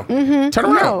 Turn around. Mm-hmm. Turn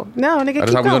around. No, nigga,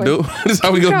 That's how we gonna do. This is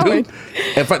how we gonna do.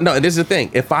 And this is the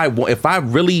thing. If I'm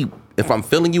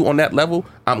feeling you on that level,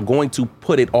 I'm going to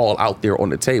put it all out there on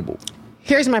the table.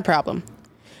 Here's my problem,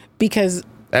 because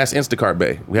ask Instacart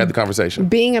Bay. We had the conversation.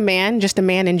 Being a man, just a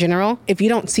man in general, if you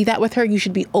don't see that with her, you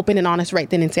should be open and honest right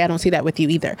then and say, I don't see that with you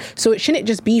either. So it shouldn't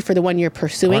just be for the one you're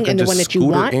pursuing and the one that you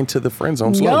want. Into the friend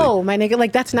zone slowly. No, my nigga,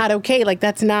 like that's not okay. Like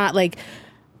that's not like.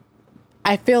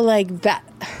 I feel like that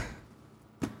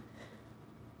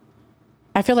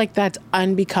I feel like that's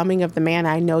unbecoming of the man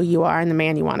I know you are and the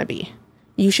man you want to be.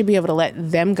 You should be able to let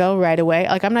them go right away.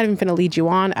 Like, I'm not even going to lead you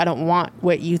on. I don't want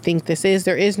what you think this is.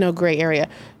 There is no gray area.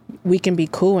 We can be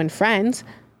cool and friends,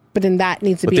 but then that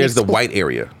needs to be. But there's the white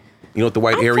area. You know what the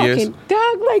white area is?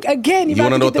 Doug, like, again, you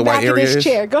want to know what the white area is?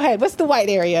 Chair. Go ahead. What's the white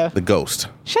area? The ghost.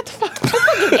 Shut the fuck up. I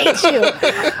fucking hate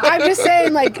you. I'm just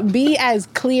saying, like, be as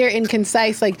clear and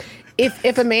concise. Like,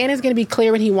 if a man is going to be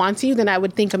clear when he wants you, then I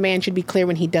would think a man should be clear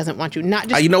when he doesn't want you. Not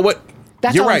just. You know what?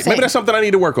 You're right. Maybe that's something I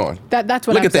need to work on. That's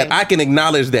what Look I'm at saying. that. I can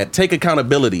acknowledge that. Take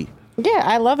accountability. Yeah,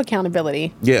 I love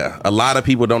accountability. Yeah, a lot of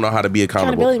people don't know how to be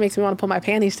accountable. Accountability makes me want to pull my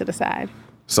panties to the side.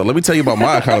 So let me tell you about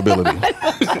my accountability.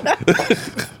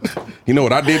 You know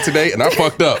what I did today? And I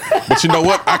fucked up. But you know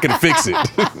what? I can fix it.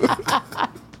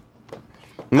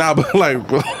 Nah, but like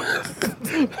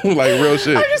real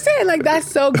shit. I'm just saying, like, that's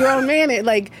so grown man.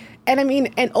 And I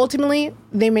mean, and ultimately,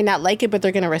 they may not like it, but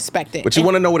they're going to respect it. But you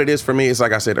want to know what it is for me? It's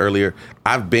like I said earlier,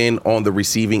 I've been on the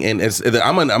receiving end.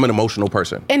 I'm an emotional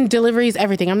person. And delivery is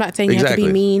everything. I'm not saying you have to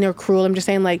be mean or cruel. I'm just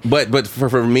saying, like. But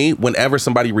for me, whenever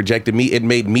somebody rejected me, it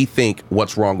made me think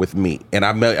what's wrong with me. And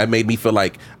it made me feel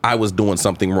like I was doing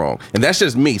something wrong. And that's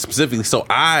just me specifically. So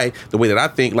the way that I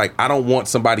think, like, I don't want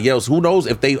somebody else. Who knows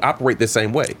if they operate the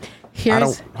same way?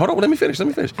 Hold on, let me finish.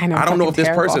 I don't know if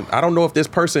this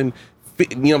person,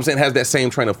 you know what I'm saying, has that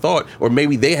same train of thought, or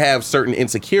maybe they have certain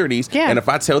insecurities. Yeah. And if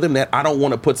I tell them that, I don't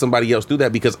want to put somebody else through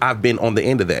that because I've been on the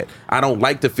end of that. I don't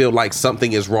like to feel like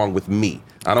something is wrong with me.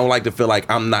 I don't like to feel like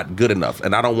I'm not good enough.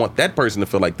 And I don't want that person to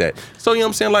feel like that. So, you know what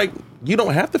I'm saying? Like, you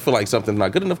don't have to feel like something's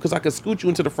not good enough because I could scoot you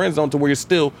into the friend zone to where you're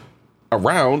still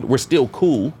around. We're still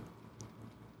cool.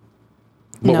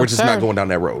 But we're just not going down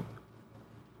that road.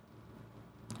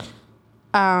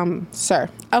 Sir.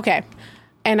 Okay.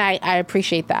 And I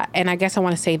appreciate that. And I guess I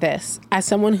want to say this. As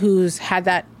someone who's had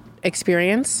that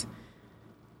experience,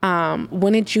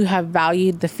 wouldn't you have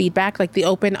valued the feedback, like the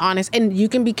open, honest, and you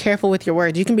can be careful with your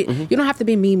words. You can be, you don't have to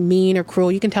be mean or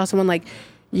cruel. You can tell someone like,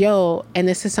 yo, and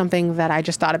this is something that I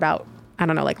just thought about, I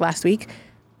don't know, like last week.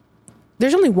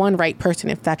 There's only one right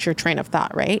person if that's your train of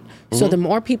thought, right? So the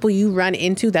more people you run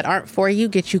into that aren't for you,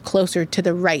 get you closer to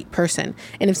the right person.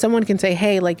 And if someone can say,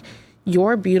 hey, like,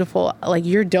 you're beautiful, like,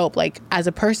 you're dope, like, as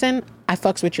a person, I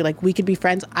fucks with you, like, we could be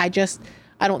friends. I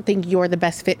don't think you're the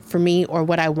best fit for me or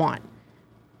what I want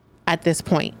at this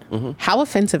point. How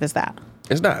offensive is that?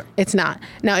 It's not.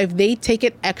 Now, if they take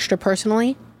it extra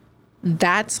personally,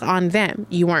 that's on them.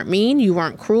 You weren't mean, you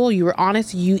weren't cruel, you were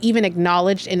honest, you even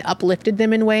acknowledged and uplifted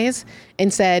them in ways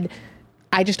and said,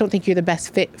 I just don't think you're the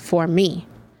best fit for me.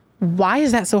 Why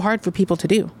is that so hard for people to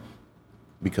do?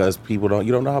 Because you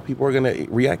don't know how people are going to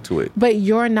react to it. But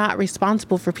you're not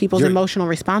responsible for people's emotional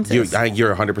responses.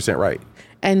 You're 100% right.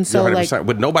 And so, like,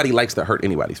 but nobody likes to hurt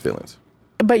anybody's feelings.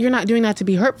 But you're not doing that to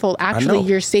be hurtful. Actually,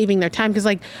 you're saving their time. Because,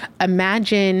 like,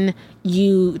 imagine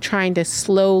you trying to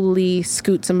slowly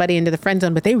scoot somebody into the friend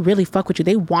zone, but they really fuck with you.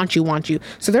 They want you.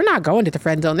 So they're not going to the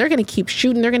friend zone. They're going to keep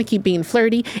shooting. They're going to keep being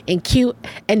flirty and cute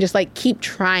and just, like, keep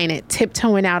trying it,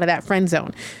 tiptoeing out of that friend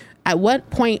zone. At what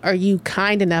point are you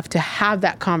kind enough to have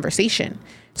that conversation?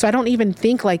 So I don't even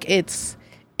think like it's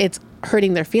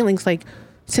hurting their feelings. Like,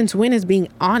 since when is being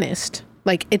honest?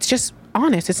 Like, it's just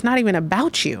honest. It's not even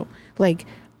about you. Like,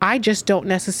 I just don't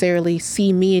necessarily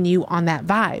see me and you on that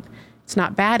vibe. It's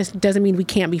not bad. It doesn't mean we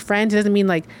can't be friends. It doesn't mean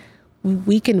like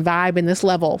we can vibe in this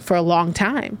level for a long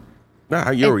time. Nah,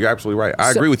 you're absolutely right.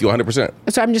 I agree with you 100%.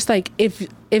 So I'm just like, if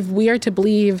we are to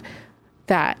believe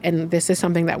that, and this is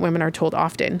something that women are told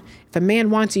often, if a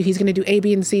man wants you, he's going to do A,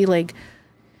 B, and C. Like,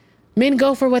 men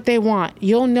go for what they want.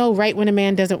 You'll know right when a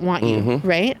man doesn't want you,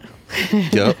 right?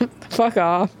 Yep. Fuck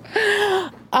off.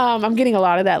 I'm getting a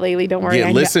lot of that lately. Don't worry.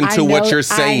 Yeah, listen to what you're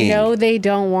saying. I know they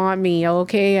don't want me.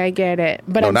 Okay, I get it.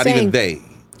 But I'm not saying, even they.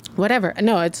 Whatever.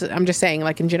 No, I'm just saying,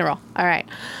 like, in general. All right.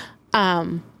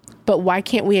 But why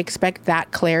can't we expect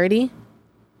that clarity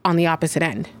on the opposite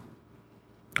end?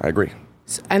 I agree.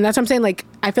 And that's what I'm saying. Like,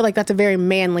 I feel like that's a very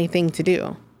manly thing to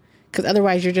do, because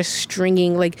otherwise you're just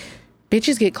stringing, like,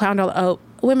 bitches get clowned all. Oh,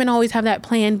 women always have that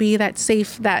plan B, that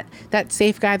safe guy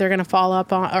they're gonna fall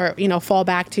up on, or fall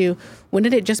back to.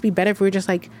 Wouldn't it just be better if we were just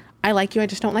like, I like you, I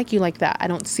just don't like you like that. I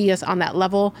don't see us on that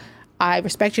level. I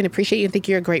respect you and appreciate you and think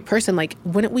you're a great person. Like,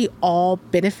 wouldn't we all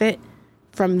benefit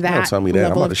from that? Don't tell me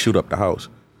that. I'm about to shoot up the house.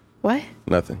 What?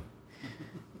 Nothing.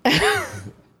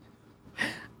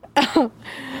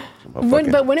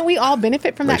 But wouldn't we all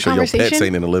benefit from that conversation? Your pets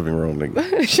ain't in the living room,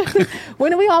 nigga.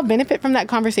 Wouldn't we all benefit from that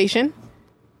conversation?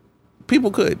 People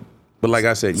could, but like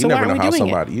I said, you never know how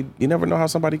somebody. You never know how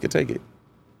somebody could take it.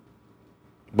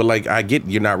 But like, I get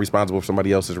you're not responsible for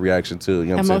somebody else's reaction to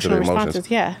emotional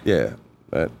responses. Yeah. Yeah.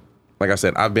 But Like I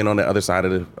said, I've been on the other side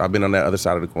of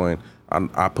the coin.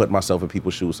 I put myself in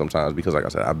people's shoes sometimes because, like I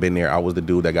said, I've been there. I was the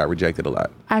dude that got rejected a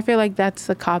lot. I feel like that's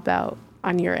a cop-out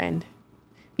on your end.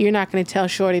 You're not going to tell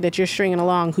shorty that you're stringing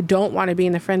along who don't want to be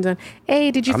in the friend zone.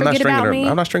 Hey, did you forget about me?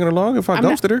 I'm not stringing along if I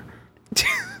ghosted her.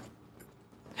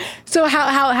 So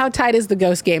how tight is the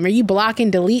ghost game? Are you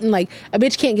blocking, deleting? Like, a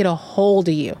bitch can't get a hold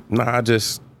of you. Nah,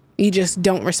 You just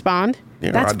don't respond?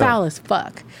 Yeah, that's foul as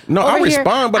fuck. No, I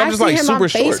respond, but I'm just like super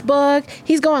short. On Facebook,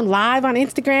 he's going live on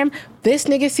Instagram. This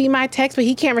nigga see my text, but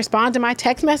he can't respond to my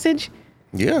text message.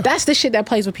 Yeah. That's the shit that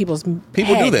plays with people's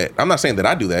People head. do that. I'm not saying that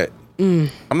I do that.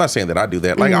 I'm not saying that I do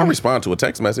that. Like, I'll respond to a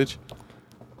text message.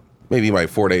 Maybe like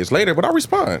 4 days later, but I'll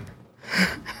respond.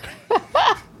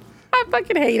 I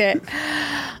fucking hate it.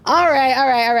 All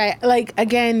right. Like,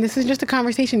 again, this is just a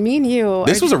conversation. Me and you.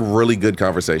 This was a really good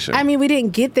conversation. I mean, we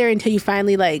didn't get there until you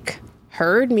finally, like,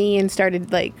 heard me and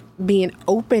started, like, being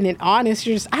open and honest.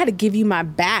 I had to give you my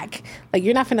back. Like,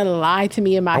 you're not finna lie to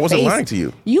me in my face. I wasn't lying to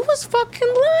you. You was fucking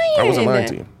lying. I wasn't lying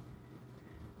to you.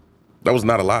 That was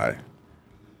not a lie.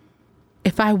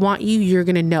 If I want you, you're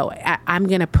going to know. I'm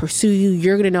going to pursue you.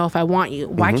 You're going to know if I want you.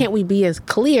 Why can't we be as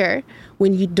clear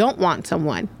when you don't want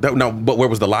someone? No, but where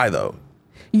was the lie, though?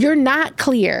 You're not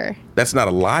clear. That's not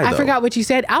a lie, though. I forgot what you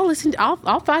said. I'll listen.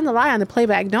 I'll find the lie on the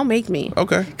playback. Don't make me.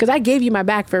 Okay. Because I gave you my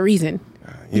back for a reason.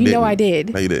 You know I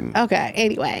did. No, you didn't. Okay.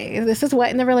 Anyway, this is What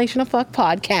in the Relational Fuck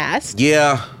podcast.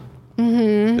 Yeah.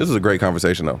 This was a great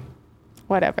conversation, though.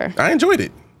 Whatever. I enjoyed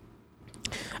it.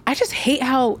 I just hate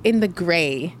how in the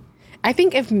gray. I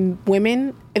think if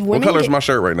women What color is my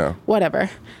shirt right now? Whatever.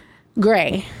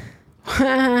 Gray.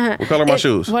 What color are my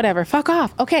shoes? Whatever. Fuck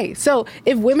off. Okay, so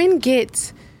if women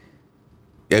get...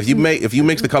 If you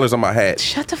mix the colors on my hat.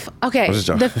 Shut the okay.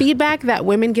 The feedback that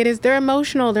women get is they're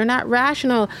emotional. They're not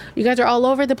rational. You guys are all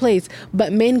over the place.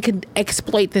 But men could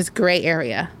exploit this gray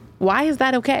area. Why is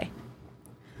that okay?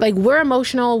 Like, we're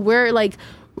emotional. We're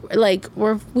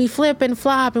we flip and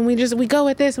flop and we go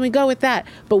with this and we go with that.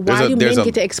 But why do men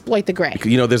get to exploit the gray?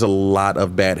 You know, there's a lot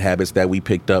of bad habits that we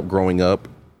picked up growing up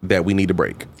that we need to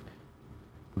break,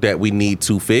 that we need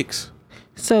to fix.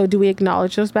 So do we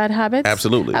acknowledge those bad habits?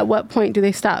 Absolutely. At what point do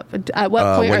they stop? At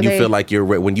what point when you feel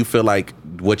like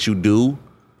what you do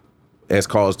has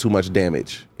caused too much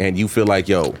damage and you feel like,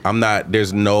 why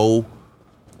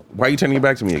are you turning your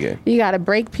back to me again? You got to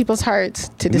break people's hearts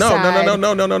to decide.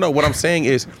 No. What I'm saying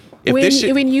is,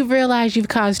 when you realize you've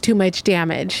caused too much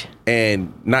damage.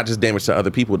 And not just damage to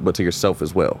other people, but to yourself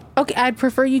as well. Okay, I'd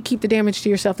prefer you keep the damage to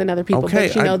yourself than other people.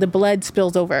 Okay, but the blood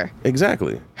spills over.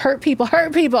 Exactly. Hurt people.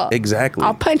 Exactly.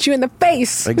 I'll punch you in the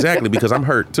face. Exactly, because I'm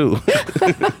hurt too.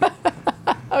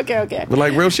 Okay. But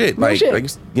like real shit. You know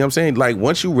what I'm saying? Like,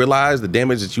 once you realize the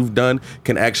damage that you've done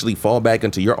can actually fall back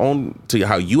into to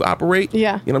how you operate.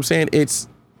 Yeah. You know what I'm saying?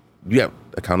 You have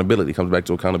accountability. It comes back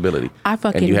to accountability.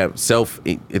 And you have soul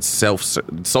searching. You know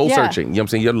what I'm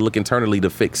saying? You have to look internally to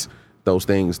fix those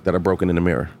things that are broken in the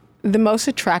mirror. The most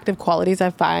attractive qualities I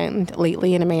find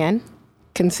lately in a man,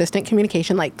 consistent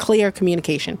communication, like clear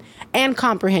communication and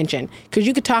comprehension. Because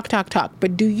you could talk,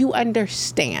 but do you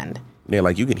understand? Yeah,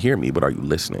 like you can hear me, but are you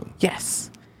listening?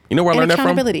 Yes. You know where I learned that from?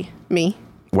 Accountability. Me.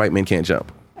 White men can't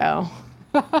jump. Oh.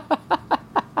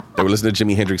 They were listening to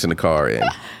Jimi Hendrix in the car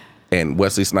and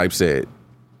Wesley Snipes said,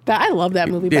 I love that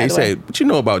movie, by the way. He said, what you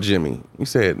know about Jimmy? He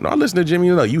said, no, I listen to Jimmy.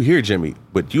 You hear Jimmy,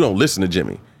 but you don't listen to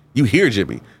Jimmy. You hear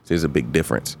Jimmy. So there's a big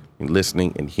difference in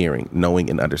listening and hearing, knowing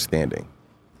and understanding.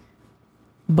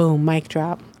 Boom, mic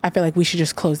drop. I feel like we should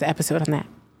just close the episode on that.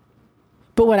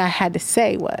 But what I had to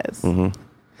say was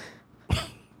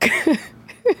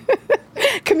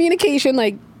communication,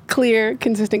 like clear,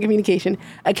 consistent communication,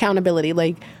 accountability,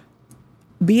 like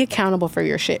be accountable for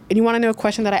your shit. And you want to know a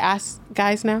question that I ask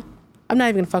guys now? I'm not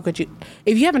even gonna fuck with you.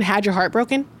 If you haven't had your heart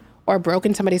broken or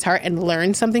broken somebody's heart and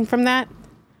learned something from that,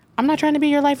 I'm not trying to be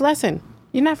your life lesson.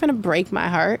 You're not gonna break my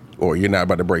heart. Or you're not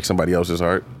about to break somebody else's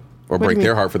heart or break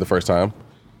their heart for the first time.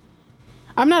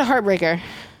 I'm not a heartbreaker.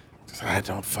 I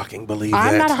don't fucking believe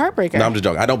that. I'm not a heartbreaker. No, I'm just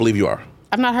joking. I don't believe you are.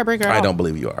 I'm not a heartbreaker at all. I don't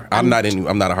believe you are. I'm not a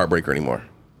heartbreaker anymore.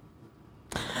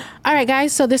 All right,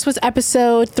 guys. So this was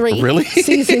episode 3. Really?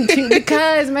 Season 2.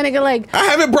 Because, my nigga, like... I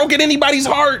haven't broken anybody's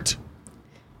heart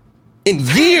in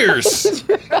years.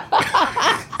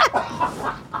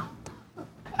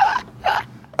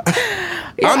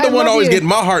 I'm the one always getting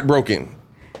my heart broken.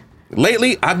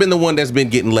 Lately, I've been the one that's been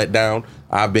getting let down.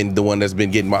 I've been the one that's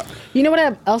been getting my... You know what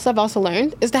I've also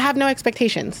learned? Is to have no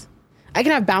expectations. I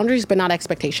can have boundaries, but not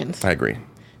expectations. I agree.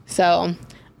 So,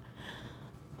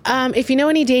 if you know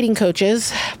any dating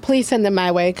coaches, please send them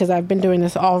my way because I've been doing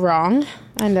this all wrong.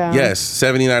 I know. Yes,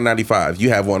 $79.95.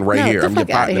 You have one right here. I'm your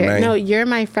partner, man. No, you're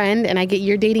my friend, and I get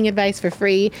your dating advice for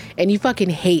free, and you fucking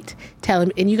hate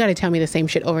telling, and you got to tell me the same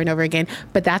shit over and over again.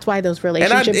 But that's why those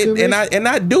relationship gurus, and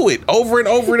I do it over and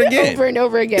over and again. over and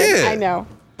over again. Yeah.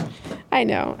 I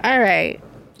know. All right.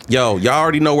 Yo, y'all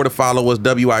already know where to follow us.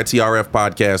 WITRF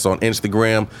Podcast on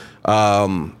Instagram.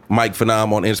 Mike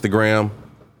Phenom on Instagram.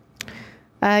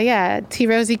 T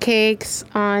Rosie Cakes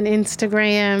on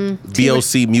Instagram.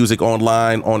 BOC Music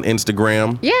Online on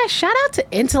Instagram. Yeah, shout out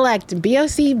to Intellect,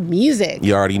 BOC Music.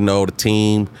 You already know the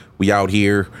team. We out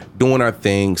here doing our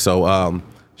thing. So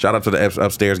shout out to the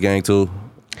Upstairs gang too.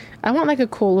 I want like a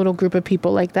cool little group of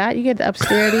people like that. You get the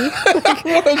Upsterity.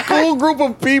 What a cool group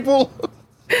of people.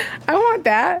 I want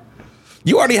that.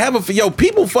 You already have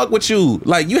people fuck with you.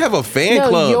 Like, you have a fan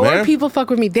club, man. Your people fuck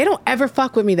with me. They don't ever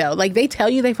fuck with me, though. Like, they tell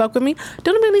you they fuck with me.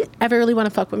 Don't really ever really want to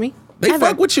fuck with me. They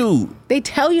fuck with you. They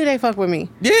tell you they fuck with me.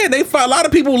 Yeah, a lot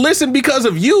of people listen because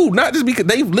of you. Not just because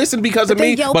they listen because of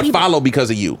me, but follow because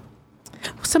of you.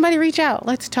 Somebody reach out.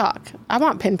 Let's talk. I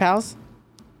want pen pals.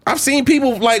 I've seen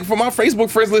people, like, from my Facebook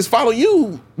friends list follow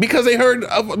you because they heard the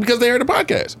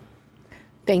podcast.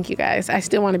 Thank you, guys. I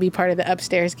still want to be part of the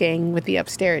Upstairs gang with the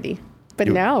Upsterity. But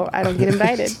no, I don't get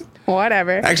invited.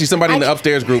 Whatever. Actually, somebody in the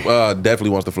Upstairs group definitely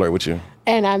wants to flirt with you.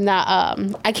 And I'm not,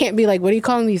 I can't be like, what do you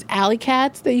call them, these alley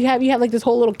cats that you have? You have like this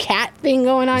whole little cat thing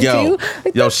going on too?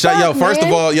 Like, first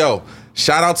of all,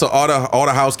 shout out to all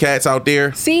the house cats out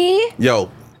there. See?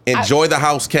 Enjoy the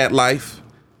house cat life.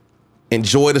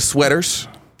 Enjoy the sweaters.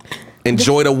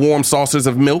 Enjoy the warm saucers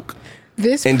of milk.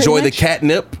 Enjoy the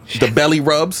catnip, the belly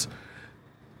rubs.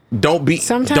 Don't be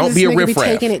a riffraff.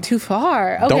 Taking it too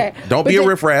far. Okay. Don't be a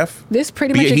riffraff. This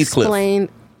pretty much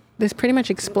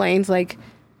explains like,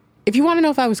 if you want to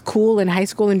know if I was cool in high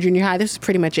school and junior high, this is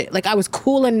pretty much it. Like, I was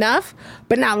cool enough,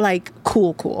 but not like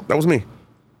cool. That was me.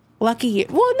 Lucky you.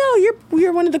 Well, no,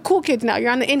 you're one of the cool kids now.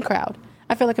 You're on the in crowd.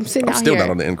 I feel like I'm sitting out here. I'm still not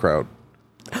on the in crowd.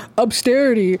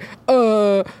 Upsterity,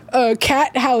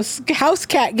 cat house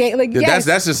cat game. Like, yes.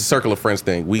 That's just a circle of friends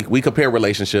thing. We compare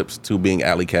relationships to being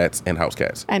alley cats and house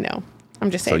cats. I know. I'm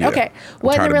just saying. So, yeah, okay.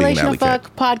 What in the Relational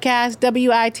Fuck podcast?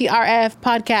 WITRF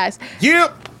podcast.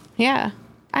 Yep. Yeah.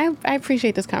 I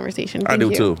appreciate this conversation. I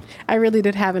do too. I really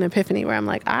did have an epiphany where I'm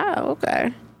like,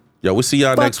 okay. Yo, we'll see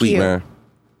y'all next week, man.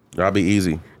 Y'all be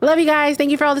easy. Love you guys.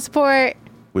 Thank you for all the support.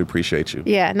 We appreciate you.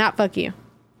 Yeah, not fuck you.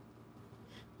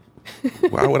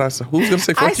 Why would I say? Who's gonna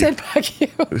say fuck you? I said fuck you.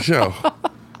 Yo.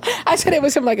 I said it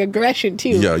with some like aggression too.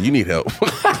 Yo, you need help.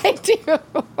 I do.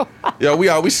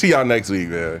 Yo, we see y'all next week,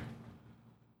 man.